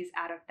cozies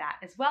out of that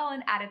as well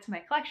and added to my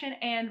collection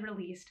and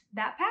released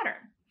that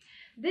pattern.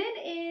 Then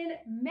in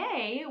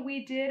May,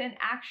 we did an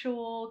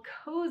actual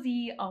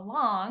cozy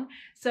along.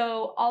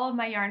 So all of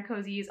my yarn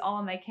cozies, all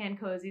of my can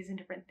cozies and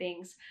different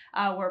things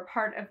were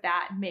part of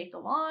that make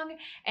along.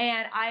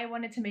 And I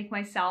wanted to make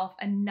myself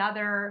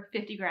another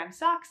 50-gram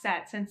sock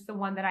set, since the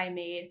one that I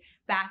made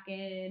back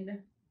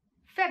in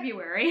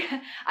February,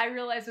 I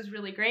realized was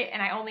really great,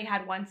 and I only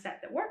had one set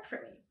that worked for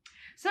me.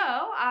 So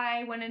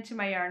I went into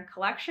my yarn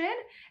collection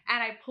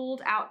and I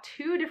pulled out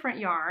two different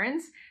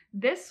yarns.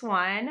 This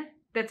one,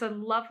 that's a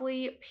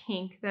lovely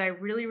pink that I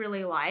really,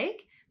 really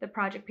like. The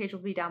project page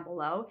will be down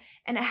below.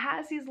 And it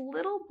has these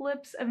little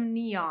blips of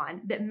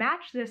neon that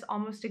match this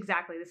almost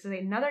exactly. This is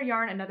another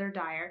yarn, another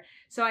dyer.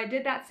 So I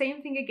did that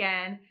same thing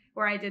again,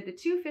 where I did the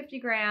 250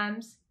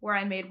 grams, where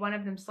I made one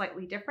of them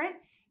slightly different.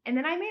 And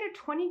then I made a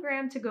 20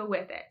 gram to go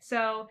with it.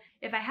 So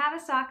if I have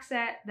a sock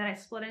set that I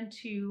split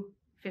into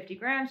 50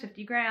 grams,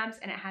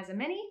 and it has a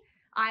mini,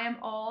 I am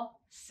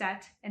all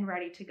set and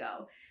ready to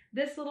go.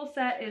 This little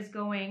set is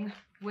going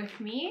with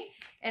me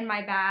in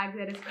my bag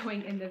that is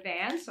going in the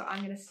van, so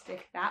I'm gonna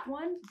stick that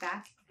one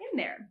back in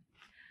there.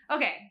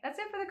 Okay, that's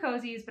it for the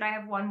cozies, but I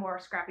have one more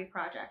scrappy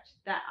project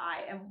that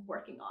I am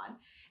working on,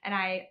 and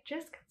I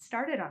just got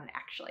started on it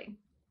actually.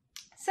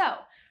 So,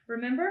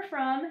 remember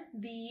from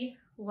the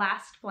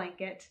last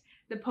blanket,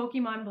 the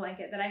Pokemon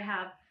blanket, that I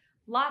have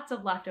lots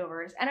of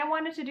leftovers, and I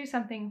wanted to do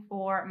something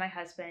for my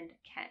husband,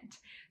 Kent.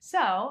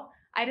 So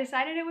I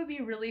decided it would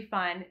be really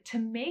fun to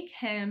make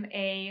him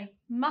a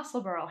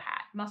Musselburgh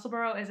hat.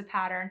 Musselburgh is a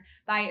pattern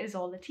by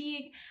Isolde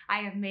Teague. I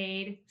have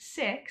made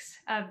 6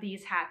 of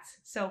these hats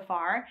so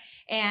far,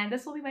 and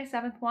this will be my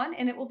 7th one,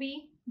 and it will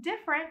be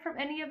different from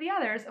any of the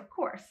others, of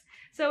course.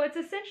 So it's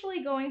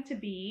essentially going to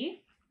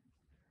be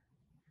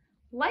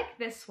like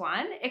this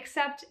one,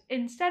 except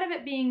instead of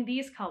it being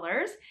these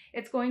colors,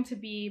 it's going to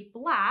be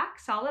black,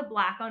 solid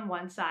black on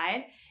one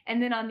side, and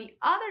then on the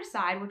other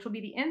side, which will be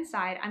the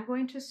inside, I'm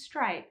going to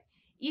stripe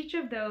each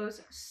of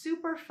those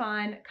super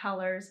fun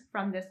colors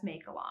from this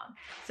make along.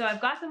 So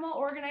I've got them all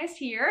organized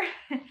here,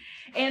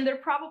 and they're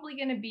probably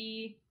gonna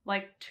be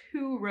like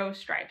 2 row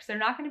stripes. They're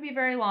not gonna be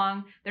very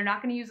long, they're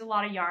not gonna use a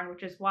lot of yarn,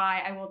 which is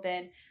why I will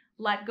then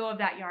let go of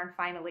that yarn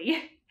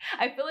finally.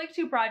 I feel like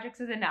 2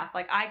 projects is enough.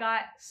 Like, I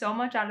got so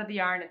much out of the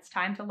yarn, it's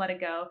time to let it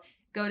go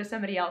to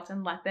somebody else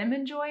and let them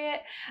enjoy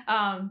it.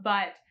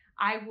 But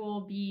I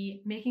will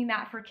be making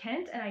that for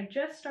Kent, and I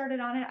just started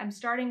on it. I'm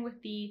starting with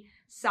the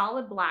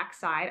solid black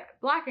side.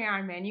 Black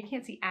yarn, man, you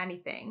can't see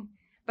anything.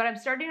 But I'm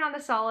starting on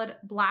the solid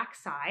black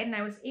side, and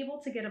I was able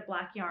to get a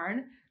black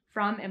yarn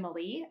from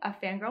Emily of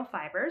Fangirl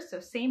Fibers,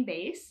 so same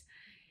base.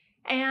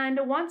 And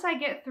once I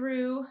get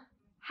through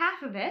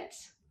half of it,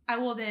 I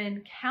will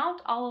then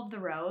count all of the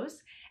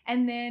rows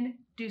and then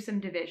do some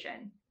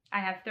division. I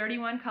have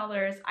 31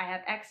 colors, I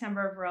have X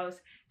number of rows.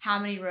 How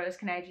many rows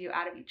can I do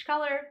out of each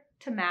color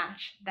to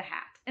match the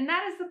hat? And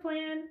that is the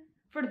plan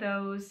for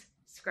those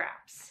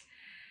scraps.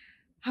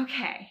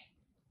 Okay,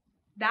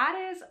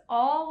 that is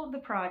all of the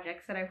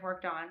projects that I've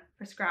worked on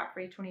for Scrap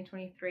Free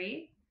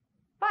 2023,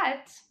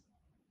 but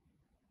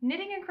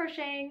knitting and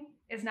crocheting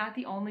is not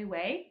the only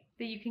way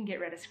that you can get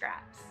rid of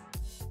scraps.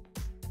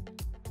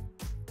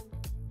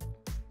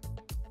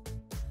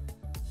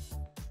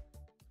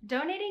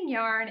 Donating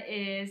yarn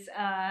is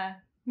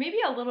maybe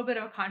a little bit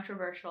of a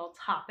controversial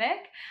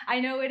topic. I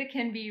know it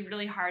can be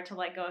really hard to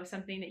let go of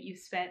something that you've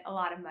spent a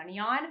lot of money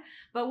on,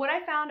 but what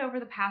I found over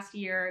the past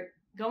year,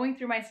 going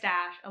through my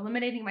stash,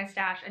 eliminating my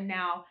stash, and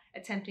now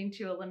attempting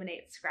to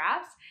eliminate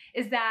scraps,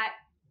 is that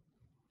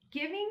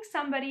giving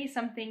somebody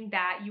something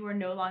that you are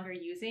no longer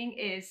using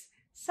is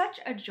such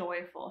a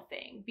joyful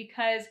thing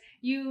because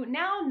you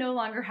now no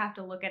longer have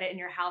to look at it in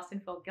your house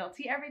and feel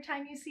guilty every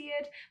time you see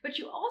it, but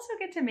you also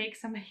get to make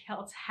somebody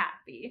else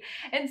happy.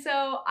 And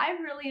so I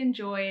really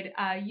enjoyed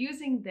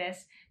using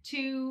this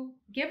to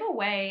give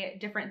away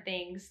different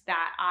things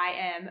that I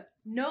am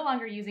no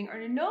longer using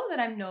or know that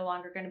I'm no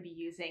longer going to be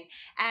using,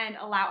 and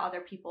allow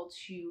other people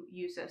to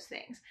use those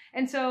things.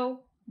 And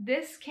so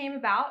this came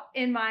about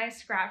in my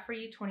Scrap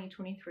Free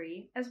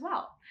 2023 as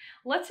well.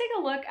 Let's take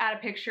a look at a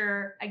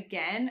picture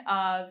again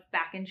of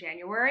back in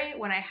January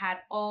when I had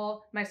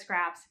all my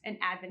scraps and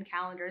advent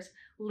calendars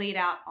laid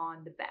out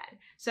on the bed.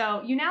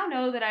 So you now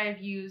know that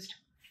I've used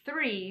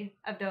 3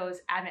 of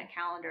those advent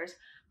calendars,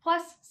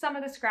 plus some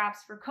of the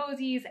scraps for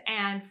cozies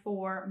and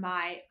for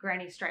my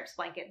Granny Stripes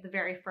blanket, the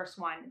very first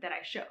one that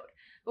I showed.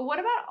 But what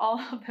about all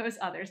of those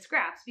other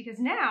scraps? Because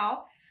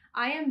now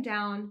I am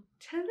down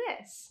to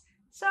this.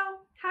 So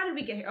how did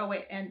we get here? Oh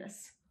wait, and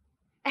this,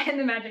 and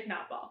the magic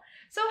knot ball.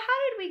 So how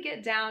did we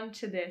get down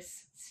to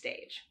this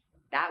stage?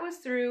 That was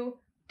through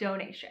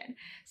donation.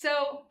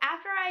 So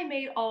after I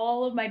made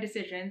all of my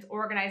decisions,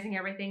 organizing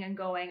everything and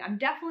going, I'm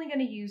definitely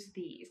going to use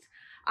these.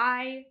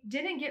 I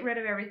didn't get rid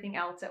of everything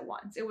else at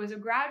once. It was a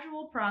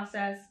gradual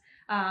process.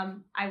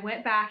 I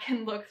went back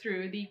and looked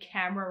through the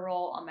camera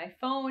roll on my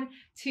phone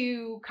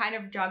to kind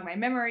of jog my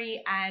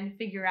memory and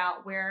figure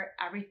out where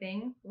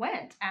everything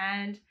went.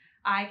 And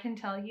I can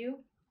tell you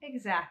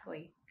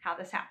exactly how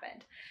this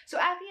happened. So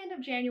at the end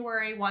of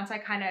January, once I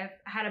kind of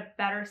had a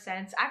better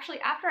sense, actually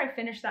after I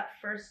finished that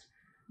first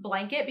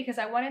blanket, because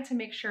I wanted to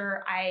make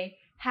sure I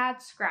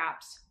had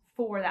scraps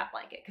for that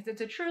blanket, because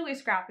it's a truly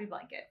scrappy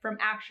blanket from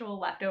actual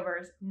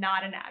leftovers,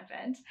 not an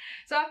advent.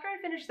 So after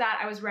I finished that,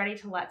 I was ready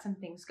to let some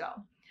things go.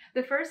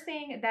 The first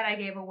thing that I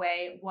gave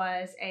away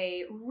was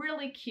a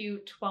really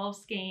cute 12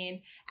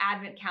 skein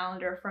advent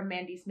calendar from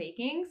Mandy's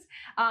Makings.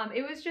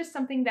 It was just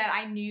something that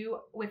I knew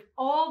with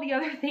all the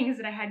other things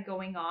that I had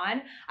going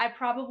on, I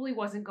probably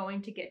wasn't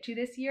going to get to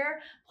this year.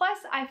 Plus,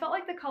 I felt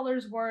like the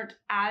colors weren't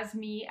as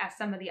me as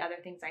some of the other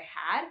things I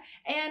had,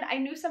 and I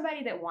knew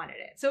somebody that wanted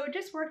it. So it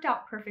just worked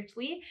out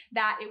perfectly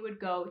that it would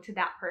go to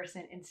that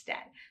person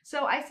instead.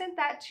 So I sent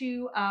that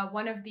to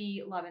one of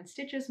the Love and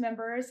Stitches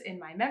members in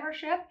my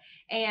membership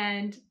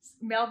and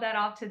mailed that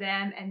off to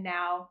them, and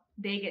now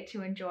they get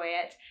to enjoy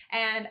it,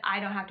 and I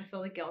don't have to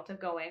feel the guilt of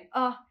going,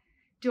 oh,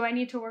 do I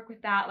need to work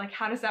with that? Like,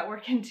 how does that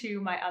work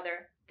into my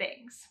other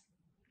things?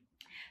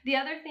 The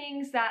other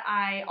things that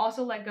I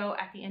also let go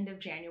at the end of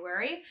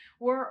January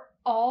were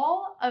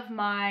all of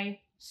my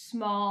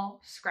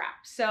small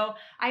scraps. So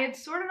I had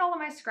sorted all of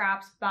my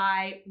scraps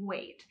by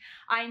weight.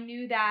 I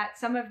knew that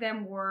some of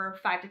them were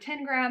 5 to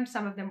 10 grams,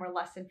 some of them were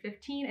less than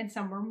 15, and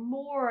some were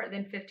more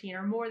than 15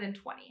 or more than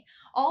 20.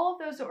 All of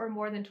those that were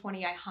more than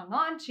 20 I hung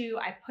on to.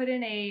 I put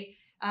in a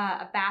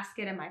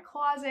basket in my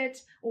closet,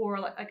 or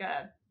like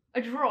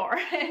a drawer,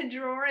 a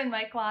drawer in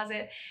my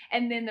closet,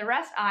 and then the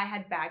rest I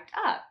had bagged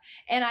up.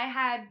 And I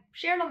had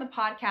shared on the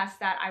podcast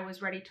that I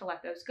was ready to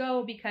let those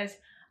go because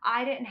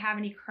I didn't have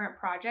any current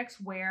projects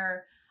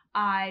where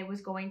I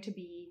was going to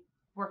be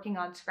working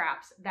on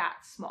scraps that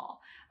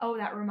small. Oh,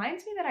 that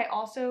reminds me that I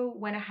also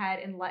went ahead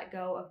and let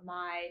go of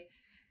my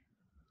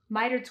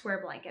mitered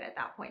square blanket at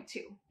that point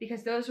too,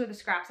 because those were the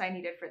scraps I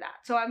needed for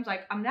that. So I was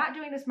like, I'm not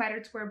doing this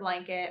mitered square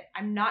blanket.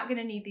 I'm not going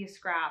to need these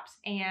scraps.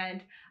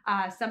 And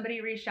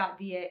somebody reached out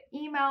via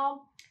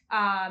email.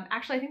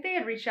 Actually, I think they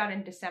had reached out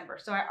in December.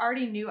 So I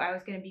already knew I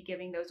was going to be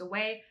giving those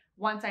away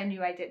once I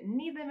knew I didn't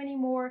need them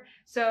anymore.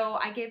 So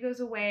I gave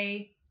those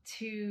away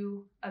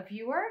to a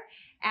viewer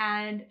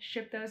and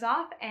shipped those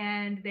off,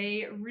 and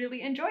they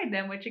really enjoyed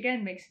them, which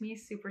again makes me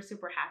super,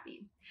 super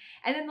happy.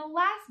 And then the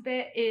last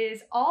bit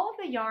is all of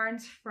the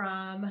yarns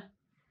from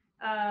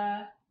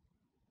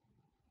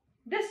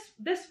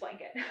this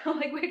blanket.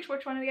 Like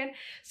which one again?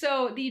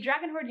 So the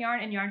Dragon Horde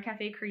yarn and Yarn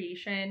Cafe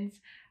Creations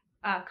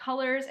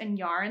colors and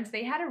yarns,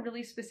 they had a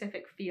really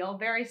specific feel,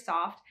 very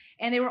soft,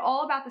 and they were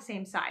all about the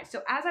same size.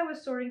 So as I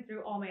was sorting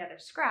through all my other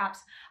scraps,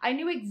 I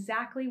knew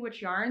exactly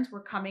which yarns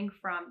were coming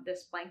from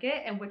this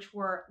blanket and which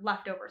were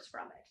leftovers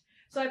from it.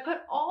 So I put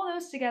all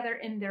those together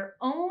in their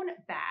own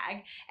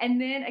bag, and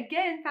then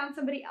again found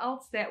somebody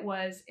else that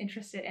was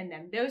interested in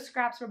them. Those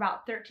scraps were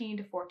about 13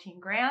 to 14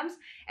 grams,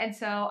 and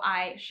so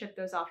I shipped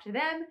those off to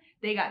them.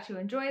 They got to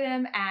enjoy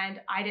them,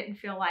 and I didn't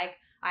feel like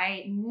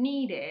I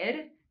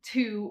needed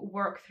to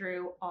work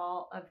through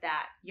all of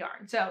that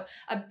yarn. So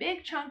a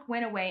big chunk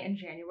went away in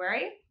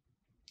January.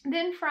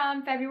 Then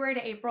from February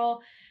to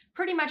April,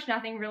 pretty much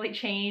nothing really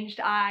changed.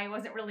 I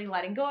wasn't really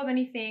letting go of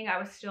anything. I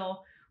was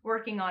still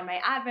working on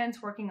my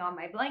advents, working on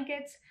my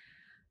blankets.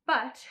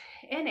 But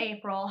in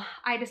April,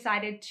 I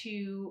decided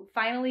to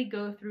finally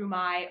go through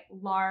my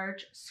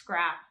large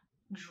scrap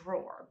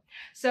drawer.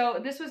 So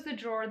this was the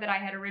drawer that I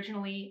had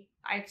originally,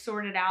 I'd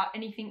sorted out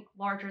anything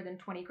larger than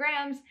 20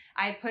 grams.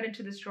 I had put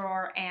into this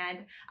drawer, and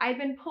I'd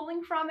been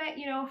pulling from it,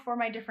 you know, for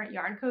my different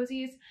yarn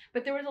cozies,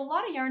 but there was a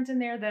lot of yarns in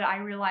there that I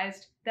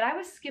realized that I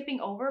was skipping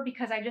over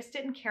because I just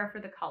didn't care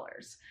for the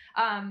colors.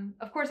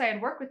 Of course I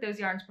had worked with those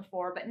yarns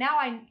before, but now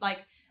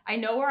I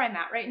know where I'm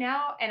at right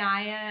now, and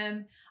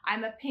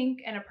I'm a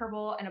pink and a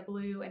purple and a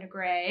blue and a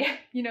gray,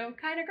 you know,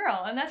 kind of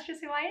girl. And that's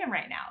just who I am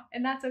right now.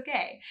 And that's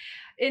okay.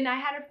 And I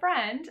had a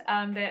friend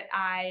that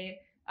I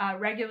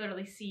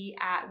regularly see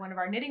at one of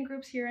our knitting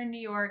groups here in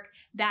New York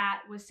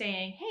that was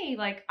saying, hey,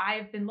 like,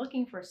 I've been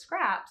looking for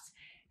scraps.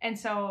 And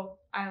so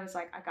I was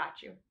like, I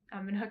got you.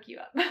 I'm gonna hook you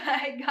up.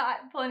 I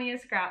got plenty of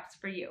scraps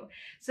for you.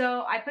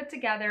 So I put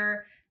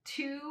together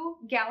 2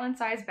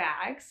 gallon-sized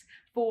bags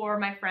for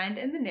my friend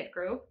in the knit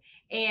group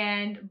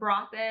and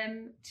brought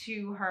them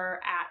to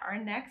her at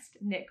our next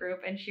knit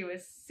group, and she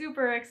was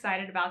super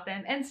excited about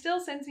them and still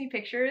sends me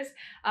pictures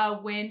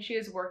when she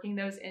is working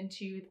those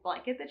into the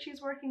blanket that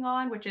she's working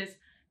on, which is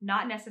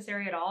not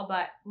necessary at all,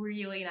 but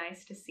really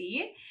nice to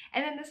see.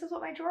 And then this is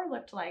what my drawer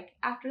looked like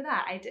after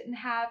that. I didn't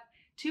have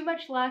too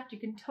much left. You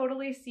can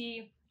totally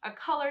see a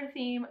color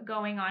theme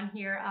going on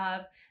here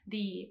of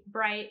the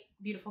bright,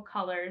 beautiful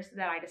colors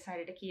that I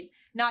decided to keep.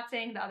 Not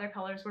saying the other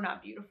colors were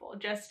not beautiful,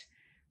 just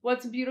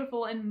what's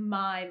beautiful in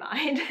my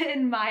mind,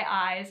 in my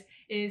eyes,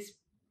 is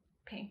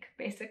pink,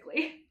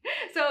 basically.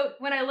 So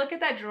when I look at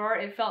that drawer,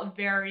 it felt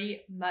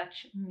very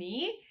much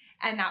me,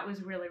 and that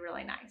was really,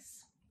 really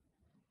nice.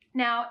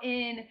 Now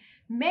in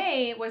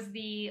May was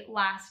the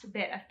last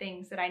bit of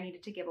things that I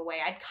needed to give away.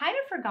 I'd kind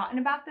of forgotten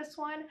about this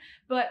one,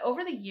 but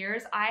over the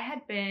years I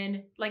had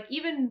been like,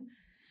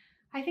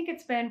 I think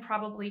it's been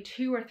probably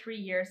 2 or 3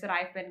 years that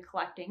I've been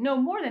collecting. No,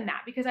 more than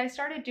that, because I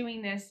started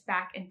doing this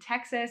back in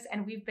Texas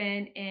and we've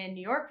been in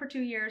New York for 2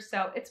 years,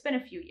 so it's been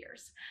a few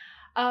years.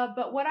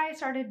 But what I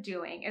started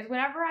doing is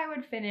whenever I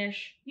would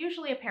finish,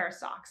 usually a pair of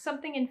socks,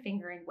 something in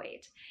fingering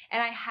weight,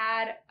 and I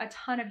had a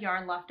ton of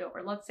yarn left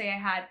over, let's say I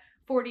had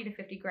 40 to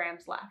 50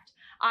 grams left,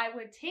 I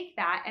would take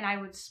that and I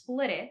would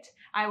split it.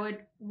 I would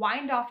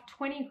wind off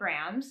 20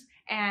 grams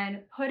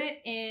and put it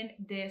in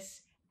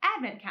this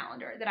advent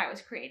calendar that I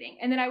was creating.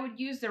 And then I would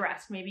use the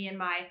rest maybe in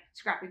my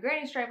scrappy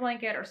granny stripe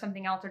blanket or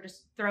something else, or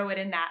just throw it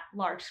in that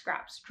large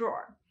scraps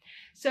drawer.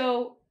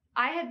 So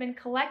I had been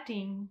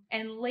collecting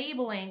and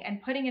labeling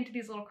and putting into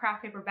these little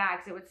craft paper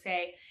bags. It would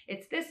say,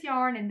 it's this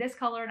yarn and this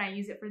color and I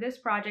use it for this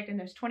project and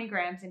there's 20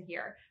 grams in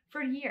here,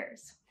 for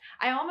years.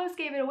 I almost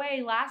gave it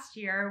away last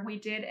year. We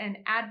did an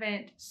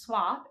advent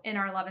swap in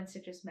our 11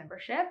 Stitches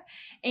membership,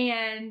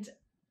 and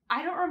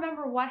I don't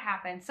remember what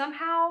happened.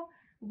 Somehow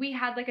we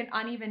had like an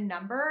uneven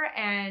number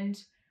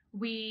and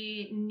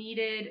we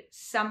needed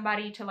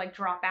somebody to like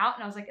drop out,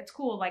 and I was like, it's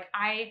cool. Like,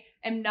 I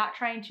am not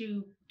trying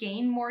to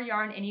gain more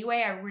yarn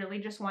anyway. I really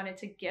just wanted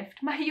to gift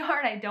my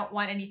yarn. I don't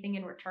want anything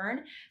in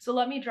return. So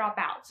let me drop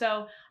out.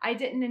 So I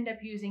didn't end up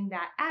using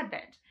that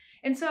advent.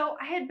 And so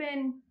I had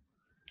been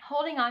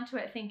holding on to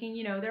it thinking,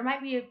 you know, there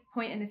might be a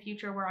point in the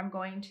future where I'm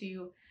going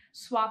to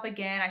swap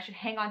again. I should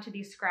hang on to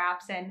these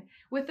scraps. And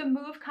with the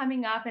move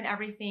coming up and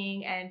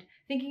everything, and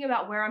thinking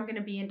about where I'm going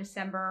to be in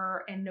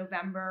December and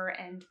November,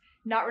 and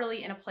not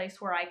really in a place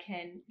where I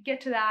can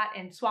get to that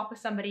and swap with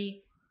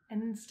somebody,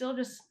 and then still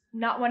just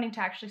not wanting to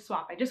actually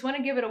swap. I just want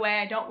to give it away.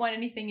 I don't want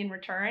anything in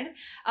return.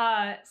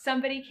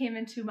 Somebody came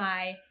into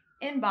my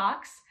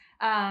inbox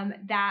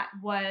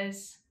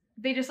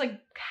they just like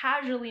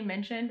casually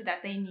mentioned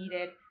that they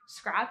needed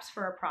scraps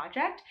for a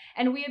project,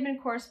 and we had been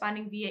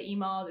corresponding via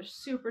email. They're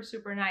super,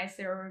 super nice.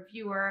 They're a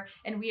reviewer,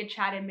 and we had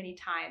chatted many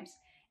times.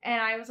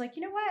 And I was like,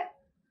 you know what?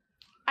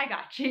 I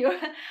got you.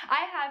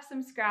 I have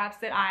some scraps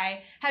that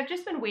I have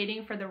just been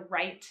waiting for the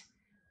right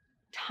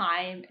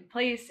time and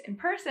place and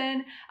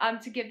person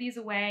to give these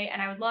away,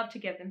 and I would love to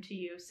give them to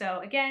you. So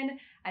again,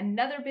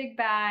 another big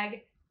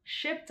bag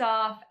shipped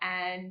off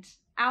and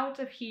out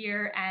of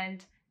here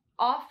and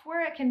off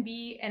where it can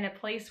be, in a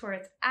place where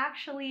it's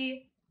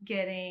actually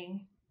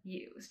getting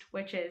used,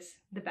 which is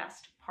the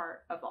best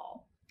part of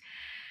all.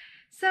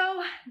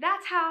 So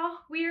that's how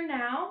we are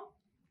now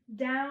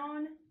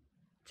down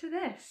to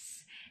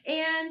this.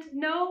 And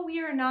no, we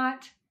are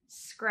not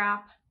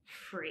scrap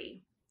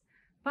free,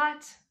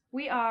 but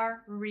we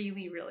are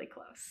really, really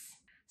close.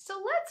 So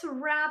let's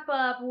wrap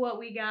up what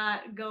we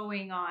got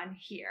going on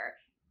here.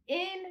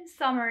 In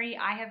summary,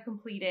 I have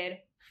completed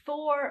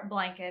 4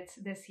 blankets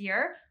this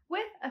year,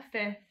 with a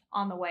 5th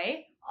on the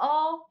way,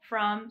 all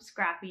from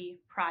scrappy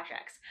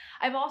projects.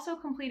 I've also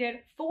completed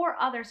 4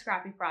 other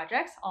scrappy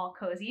projects, all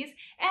cozies,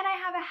 and I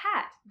have a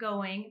hat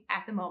going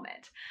at the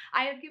moment.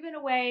 I have given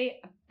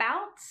away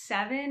about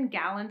 7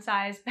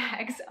 gallon-sized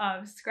bags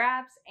of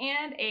scraps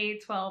and a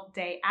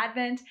 12-day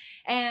advent,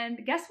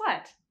 and guess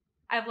what?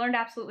 I've learned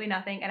absolutely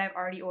nothing, and I've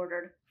already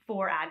ordered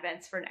 4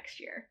 advents for next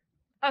year.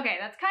 Okay,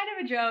 that's kind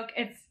of a joke.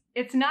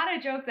 It's not a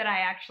joke that I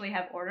actually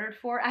have ordered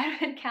 4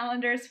 advent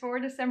calendars for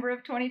December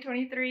of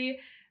 2023.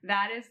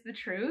 That is the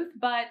truth,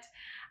 but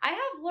I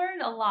have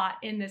learned a lot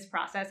in this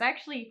process. I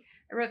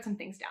wrote some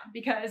things down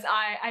because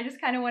I just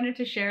kind of wanted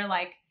to share,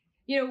 like,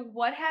 you know,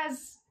 what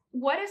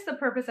is the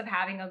purpose of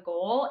having a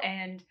goal,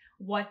 and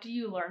what do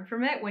you learn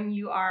from it when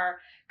you are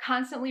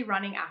constantly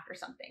running after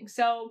something?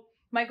 So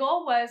my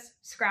goal was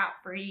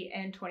scrap free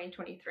in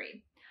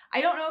 2023.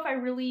 I don't know if I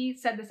really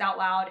said this out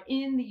loud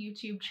in the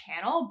YouTube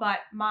channel, but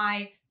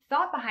my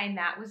thought behind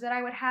that was that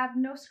I would have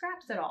no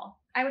scraps at all.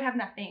 I would have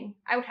nothing.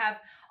 I would have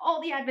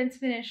all the advents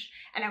finished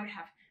and I would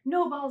have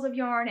no balls of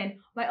yarn, and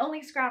my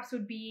only scraps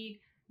would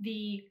be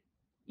the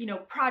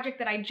project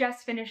that I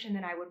just finished, and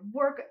then I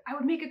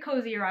would make a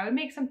cozy, or I would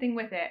make something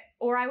with it,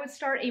 or I would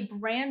start a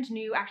brand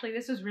new, actually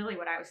this was really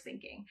what I was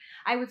thinking.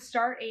 I would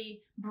start a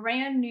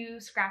brand new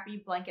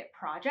scrappy blanket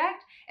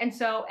project. And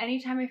so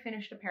anytime I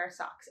finished a pair of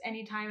socks,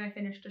 anytime I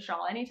finished a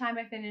shawl, anytime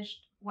I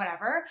finished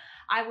whatever,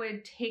 I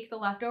would take the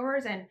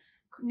leftovers and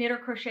knit or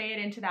crochet it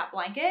into that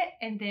blanket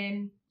and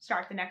then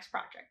start the next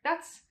project.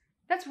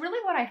 That's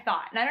really what I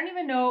thought. And I don't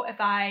even know if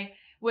I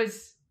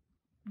was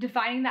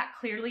defining that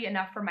clearly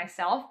enough for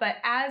myself, but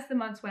as the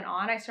months went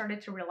on, I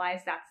started to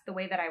realize that's the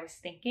way that I was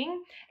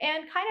thinking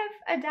and kind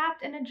of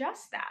adapt and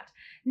adjust that.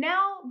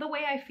 Now, the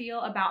way I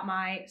feel about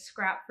my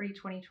scrap-free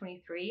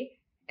 2023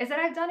 is that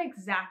I've done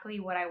exactly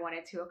what I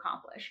wanted to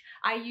accomplish.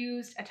 I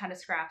used a ton of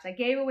scraps. I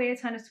gave away a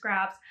ton of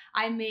scraps.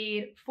 I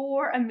made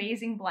 4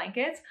 amazing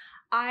blankets.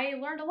 I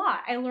learned a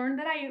lot. I learned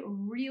that I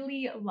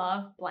really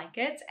love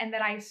blankets and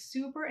that I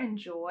super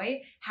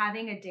enjoy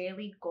having a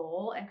daily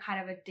goal and kind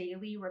of a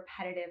daily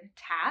repetitive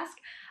task.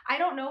 I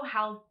don't know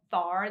how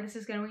far this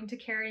is going to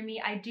carry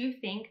me. I do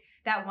think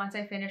that once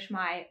I finish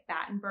my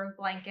Battenberg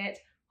blanket,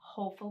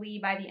 hopefully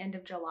by the end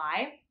of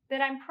July,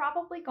 that I'm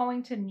probably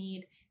going to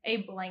need a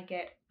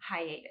blanket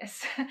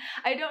hiatus.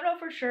 I don't know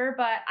for sure,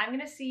 but I'm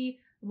gonna see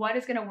what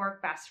is gonna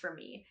work best for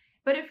me.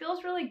 But it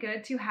feels really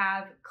good to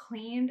have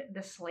cleaned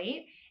the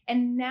slate.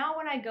 And now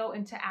when I go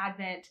into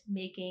Advent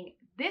making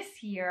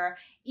this year,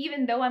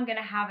 even though I'm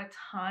gonna have a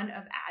ton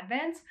of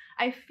Advents,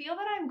 I feel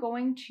that I'm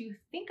going to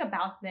think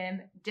about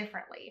them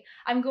differently.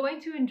 I'm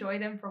going to enjoy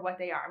them for what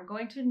they are. I'm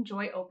going to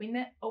enjoy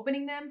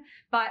opening them,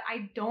 but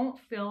I don't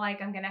feel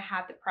like I'm gonna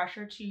have the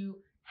pressure to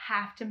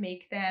have to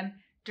make them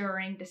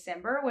during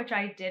December, which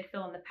I did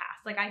feel in the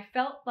past. Like I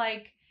felt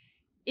like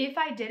if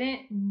I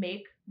didn't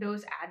make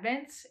those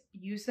Advents,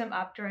 use them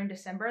up during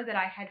December, that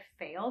I had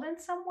failed in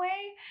some way.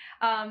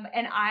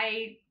 And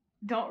I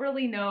don't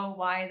really know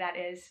why that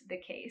is the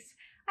case.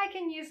 I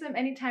can use them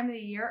any time of the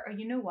year, or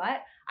you know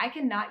what? I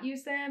can not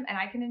use them and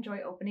I can enjoy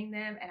opening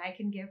them and I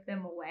can give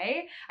them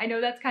away. I know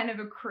that's kind of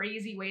a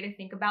crazy way to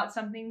think about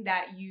something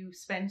that you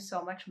spend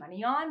so much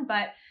money on,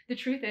 but the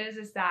truth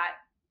is that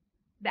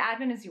the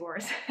Advent is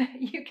yours.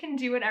 You can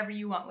do whatever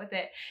you want with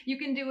it. You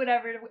can do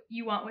whatever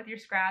you want with your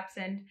scraps,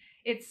 and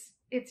it's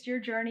your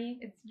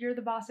journey. You're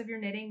the boss of your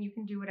knitting. You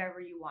can do whatever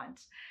you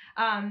want.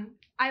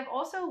 I've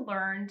also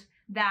learned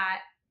that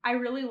I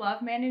really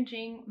love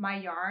managing my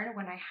yarn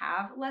when I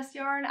have less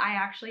yarn. I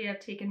actually have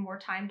taken more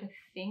time to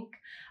think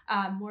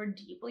more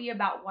deeply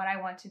about what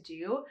I want to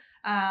do.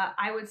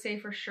 I would say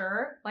for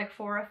sure, like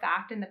for a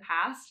fact in the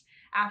past,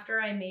 after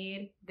I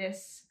made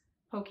this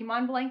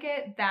Pokemon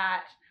blanket,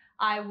 that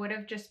I would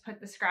have just put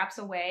the scraps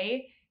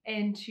away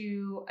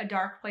into a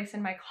dark place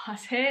in my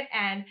closet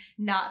and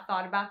not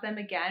thought about them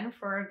again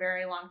for a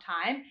very long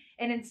time.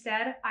 And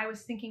instead, I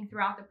was thinking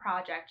throughout the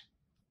project,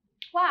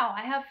 wow,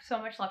 I have so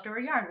much leftover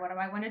yarn. What do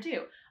I want to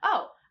do?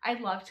 Oh,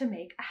 I'd love to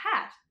make a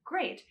hat.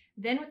 Great.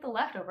 Then with the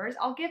leftovers,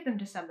 I'll give them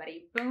to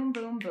somebody. Boom,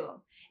 boom,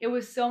 boom. It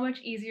was so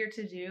much easier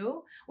to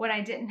do when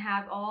I didn't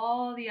have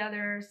all the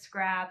other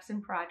scraps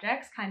and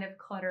projects kind of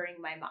cluttering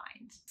my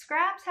mind.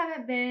 Scraps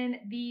haven't been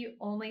the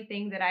only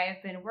thing that I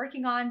have been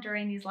working on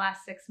during these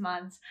last 6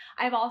 months.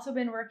 I've also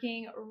been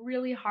working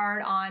really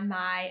hard on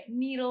my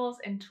needles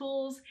and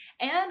tools,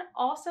 and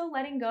also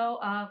letting go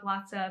of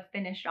lots of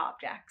finished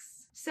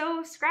objects.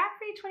 So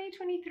Scrap-Free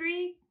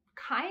 2023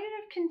 kind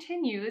of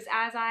continues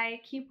as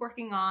I keep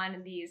working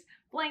on these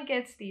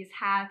blankets, these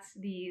hats,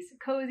 these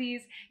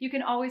cozies. You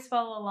can always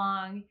follow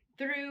along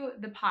through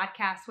the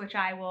podcast, which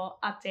I will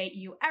update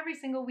you every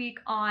single week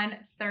on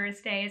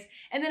Thursdays.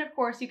 And then of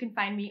course you can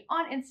find me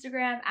on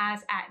Instagram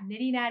as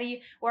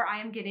 @KnittyNatty, where I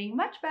am getting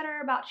much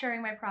better about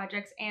sharing my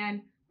projects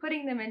and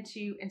putting them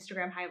into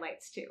Instagram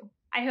highlights too.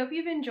 I hope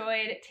you've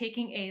enjoyed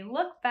taking a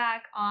look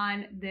back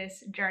on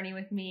this journey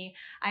with me.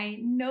 I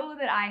know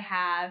that I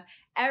have.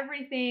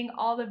 Everything,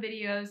 all the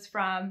videos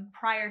from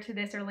prior to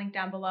this are linked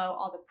down below.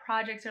 All the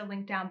projects are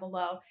linked down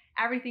below.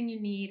 Everything you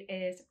need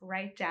is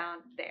right down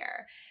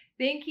there.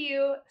 Thank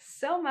you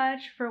so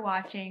much for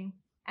watching,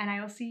 and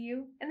I will see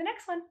you in the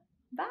next one.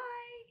 Bye.